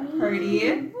bachelorette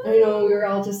party. I know, we were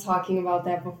all just talking about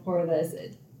that before this.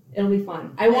 It'll be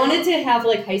fun. I wanted to have,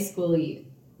 like, high school-y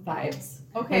vibes.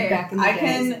 Okay, like back in the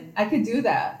days. I could do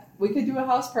that. We could do a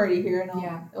house party here,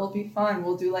 and it'll be fun.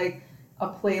 We'll do, like, a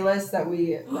playlist that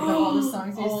we like all the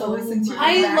songs we used to listen to.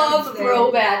 I love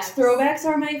throwbacks. Throwbacks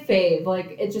are my fave.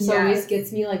 Like, it just always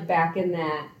gets me, like, back in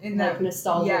that like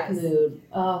nostalgic mood.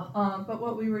 But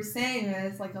what we were saying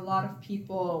is, like, a lot of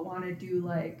people want to do,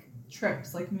 like,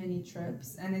 trips, like mini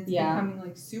trips, and it's becoming,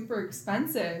 like, super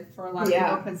expensive for a lot of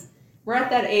people because we're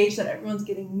at that age that everyone's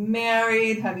getting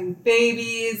married, having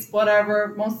babies,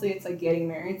 whatever. Mostly it's like getting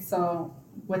married. So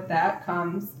with that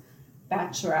comes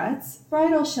bachelorettes,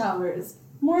 bridal showers,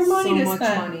 more money to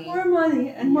spend, more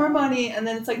money, and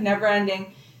then it's like never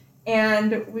ending.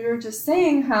 And we were just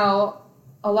saying how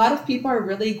a lot of people are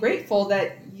really grateful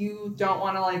that you don't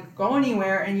want to, like, go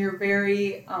anywhere, and you're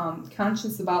very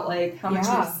conscious about, like, how much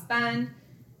you spend.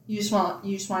 You just want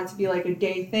it to be, like, a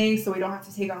day thing, so we don't have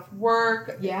to take off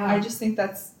work. Yeah. I just think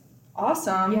that's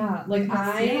awesome. Yeah, like,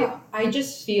 I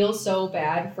just feel so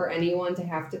bad for anyone to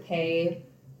have to pay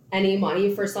any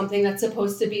money for something that's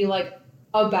supposed to be, like,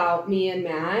 about me and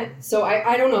Matt. So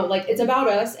I don't know, like, it's about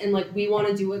us, and, like, we want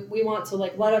to do it. We want to,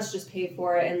 like, let us just pay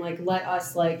for it, and, like, let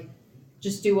us, like,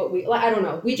 just do what we, like, I don't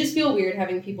know. We just feel weird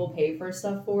having people pay for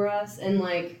stuff for us, and,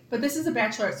 like... But this is a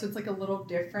bachelorette, so it's, like, a little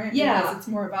different. Yeah. Because it's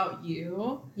more about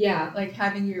you. Yeah. Like,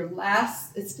 having your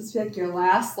last, it's supposed to be, like, your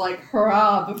last, like,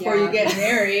 hurrah before you get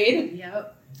married.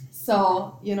 Yep.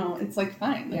 So, you know, it's, like,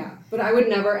 fine. Yeah. But I would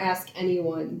never ask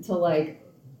anyone to, like,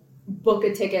 book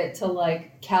a ticket to,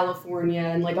 like, California,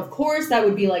 and, like, of course that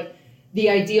would be, like, the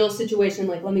ideal situation,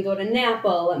 like, let me go to Napa,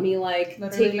 let me, like,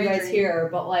 Literally take you guys dream. here.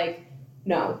 But, like,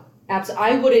 no.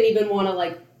 I wouldn't even want to,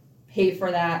 like, pay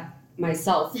for that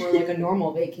myself for, like, a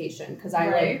normal vacation because I,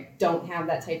 like, don't have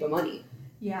that type of money.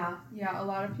 Yeah, a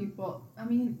lot of people. I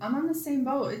mean, I'm on the same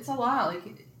boat. It's a lot,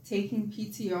 like, taking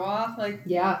PTO off. Like,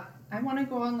 yeah. I want to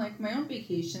go on, like, my own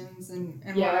vacations and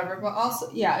whatever. But also,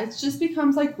 it just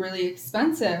becomes, like, really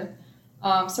expensive.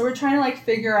 So we're trying to, like,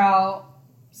 figure out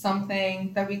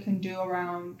something that we can do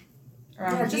around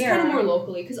just here. kind of more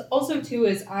locally. Because also, too,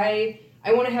 is I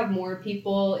want to have more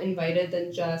people invited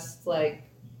than just, like,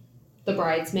 the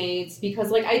bridesmaids. Because,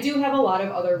 like, I do have a lot of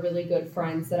other really good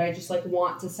friends that I just, like,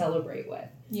 want to celebrate with.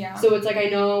 Yeah. So it's, like, I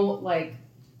know, like,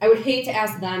 I would hate to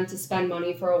ask them to spend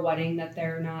money for a wedding that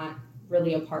they're not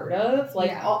really a part of.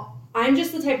 Like, I'm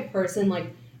just the type of person,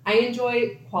 like, I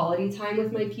enjoy quality time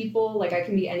with my people. Like, I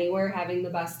can be anywhere having the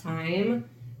best time.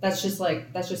 That's just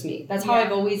me. That's how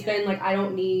I've always been. Like, I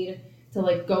don't need to,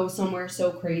 like, go somewhere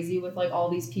so crazy with, like, all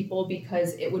these people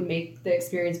because it would make the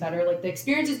experience better. Like, the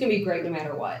experience is going to be great no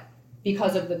matter what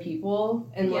because of the people.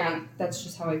 And, like, that's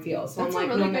just how I feel. So that's I'm,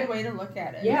 like, a really good way to look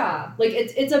at it. Yeah. Like,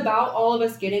 it's about all of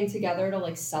us getting together to,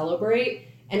 like, celebrate.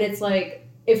 And it's, like,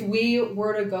 if we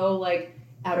were to go, like,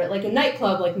 out at, like, a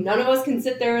nightclub, like, none of us can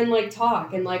sit there and, like,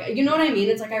 talk. And, like, you know what I mean?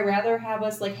 It's, like, I'd rather have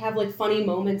us, like, have, like, funny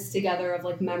moments together of,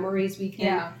 like, memories we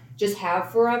can just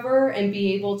have forever and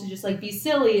be able to just, like, be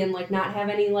silly and, like, not have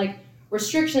any, like,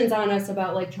 restrictions on us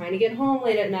about, like, trying to get home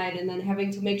late at night and then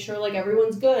having to make sure, like,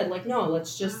 everyone's good. Like, no,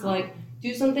 let's just, like,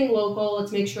 do something local.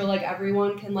 Let's make sure, like,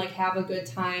 everyone can, like, have a good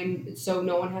time so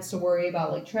no one has to worry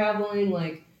about, like, traveling.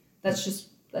 Like, that's just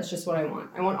what I want.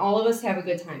 I want all of us to have a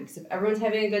good time because if everyone's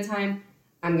having a good time,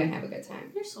 I'm going to have a good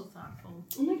time. You're so thoughtful.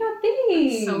 Oh my God,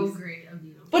 thanks. So great of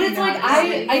you. But it's like,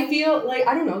 I feel like,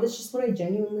 I don't know, that's just what I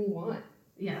genuinely want.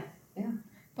 Yeah.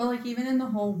 But, like, even in the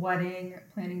whole wedding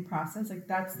planning process, like,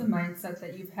 that's the mindset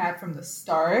that you've had from the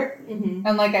start. Mm-hmm.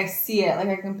 And, like, I see it. Like,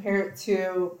 I compare it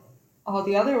to all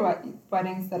the other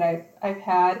weddings that I've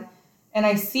had. And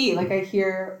I see, like, I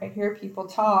hear people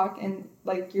talk and,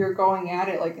 like, you're going at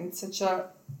it, like, in such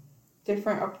a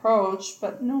different approach.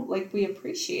 But, no, like, we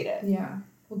appreciate it. Yeah.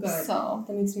 Well, good. So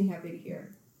that makes me happy to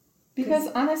hear. Because,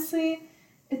 honestly,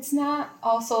 it's not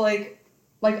also, like,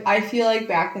 I feel like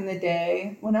back in the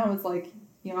day when I was, like,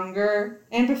 younger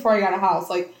and before I got a house,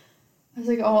 like, I was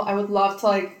like, oh, I would love to,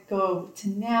 like, go to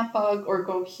Napa or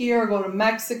go here or go to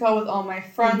Mexico with all my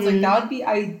friends. Mm-hmm. Like, that would be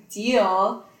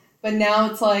ideal. But now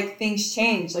it's like things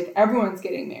change. Like, everyone's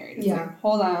getting married. It's like,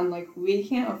 hold on, like, we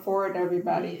can't afford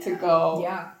everybody to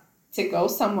go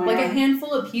somewhere. Like, a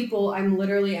handful of people I'm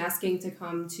literally asking to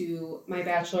come to my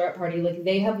bachelorette party, like,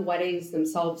 they have weddings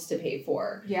themselves to pay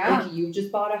for. Yeah. Like, you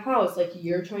just bought a house. Like,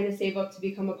 you're trying to save up to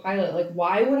become a pilot. Like,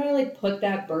 why would I, like, put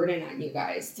that burden on you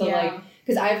guys? To, like,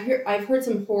 because I've heard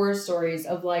some horror stories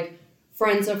of, like,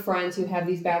 friends of friends who have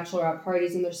these bachelorette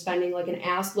parties and they're spending, like, an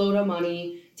ass load of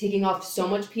money, taking off so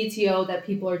much PTO that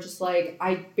people are just like,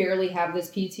 I barely have this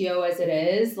PTO as it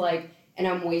is. Like, and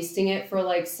I'm wasting it for,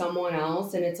 like, someone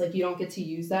else, and it's, like, you don't get to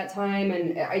use that time,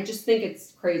 and I just think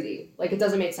it's crazy. Like, it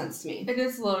doesn't make sense to me. It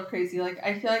is a little crazy. Like,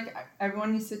 I feel like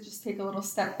everyone needs to just take a little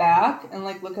step back and,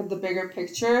 like, look at the bigger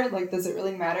picture. Like, does it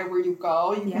really matter where you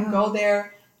go? You can go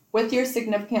there with your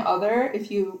significant other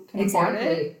if you can afford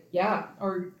it. Yeah.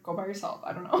 Or go by yourself.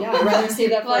 I don't know. Yeah, I'd rather save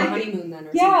that for a honeymoon then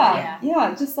or something.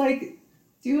 Yeah, just, like,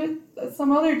 do it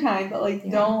some other time, but, like,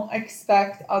 don't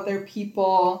expect other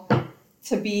people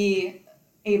to be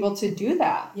able to do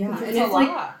that. Yeah, and it's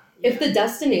like, if the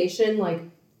destination, like,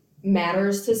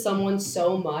 matters to someone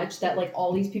so much that, like,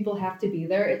 all these people have to be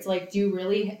there, it's like, do you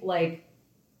really, like,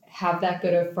 have that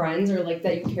good of friends or, like,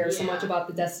 that you care so much about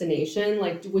the destination?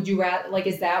 Like, would you like,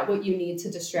 is that what you need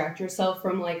to distract yourself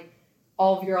from, like,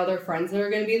 all of your other friends that are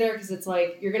going to be there? Because it's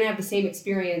like, you're going to have the same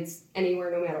experience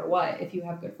anywhere no matter what if you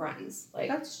have good friends. Like,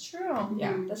 that's true.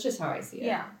 Yeah, that's just how I see it.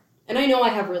 Yeah. And I know I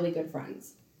have really good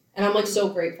friends. And I'm, like, so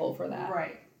grateful for that.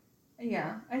 Right.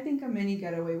 Yeah, I think a mini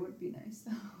getaway would be nice.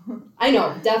 I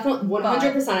know, definitely,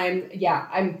 100%.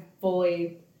 I'm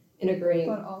fully in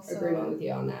agreement with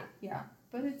you on that. Yeah,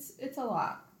 but it's a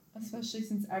lot, especially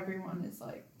since everyone is,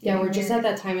 like, we're just at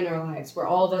that time in our lives where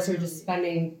all of us are just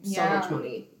spending so much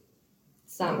money.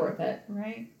 It's not worth it.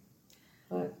 Right.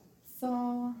 But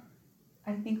so,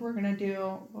 I think we're gonna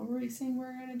do. What were we saying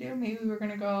we're gonna do? Maybe we're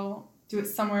gonna go do it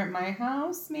somewhere at my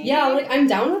house, maybe? Yeah, like, I'm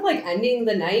down with, like, ending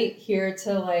the night here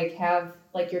to, like, have,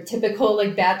 like, your typical,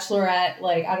 like, bachelorette,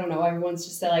 like, I don't know, everyone's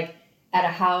just, like, at a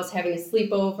house, having a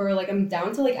sleepover. Like, I'm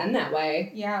down to, like, end that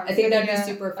way. Yeah. I think that'd be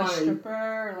super fun. A stripper,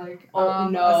 or like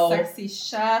no. a sexy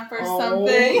chef or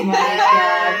something. Oh my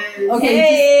God.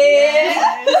 Okay.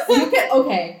 You can,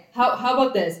 okay. How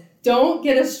about this? Don't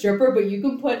get a stripper, but you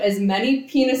can put as many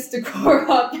penis decor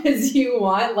up as you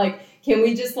want. Like, can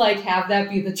we just, like, have that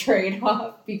be the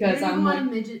trade-off? Because I'm want like... a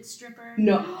midget stripper?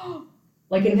 No.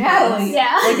 Like in Natalee. Friends.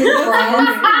 Yeah. Like in Friends.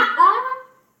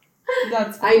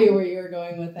 That's I knew where you were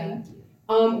going with that. Thank you.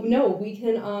 No, we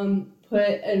can put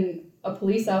a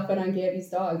police outfit on Gabby's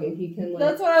dog, and he can, like...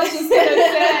 That's what I was just gonna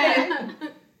say.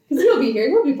 Because he'll be here.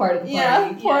 He'll be part of the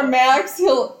party. Yeah, poor Max.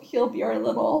 He'll be our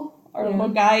little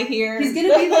guy here. He's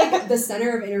gonna be like the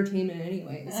center of entertainment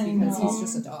anyways, because know. he's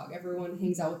just a dog. Everyone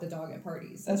hangs out with the dog at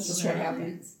parties. That's just true. what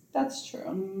happens. That's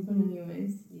true. But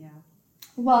anyways. Yeah.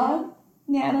 Well,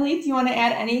 Natalee, do you want to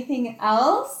add anything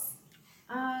else?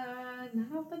 Not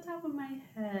off the top of my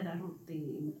head, I don't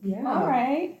think. Yeah. All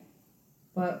right.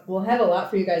 But we'll have a lot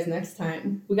for you guys next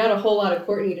time. We got a whole lot of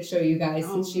Courtney to show you guys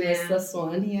since she missed this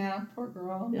one. Yeah, poor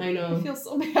girl. I know. I feel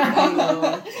so bad.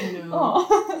 I know.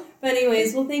 Aw. But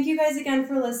anyways, well, thank you guys again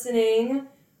for listening.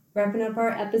 Wrapping up our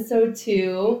episode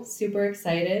 2. Super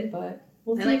excited, but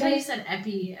we'll see I like how you you guys. said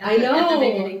epi I at the know.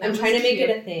 beginning. That I'm was trying to make cute.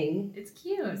 it a thing. It's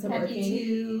cute. Is it Epi working?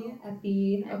 2.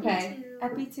 Epi. Okay.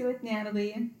 Epi 2 with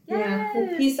Natalee. Yeah.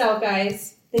 Well, peace out,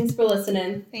 guys. Thanks for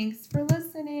listening. Thanks for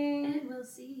listening. And we'll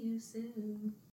see you soon.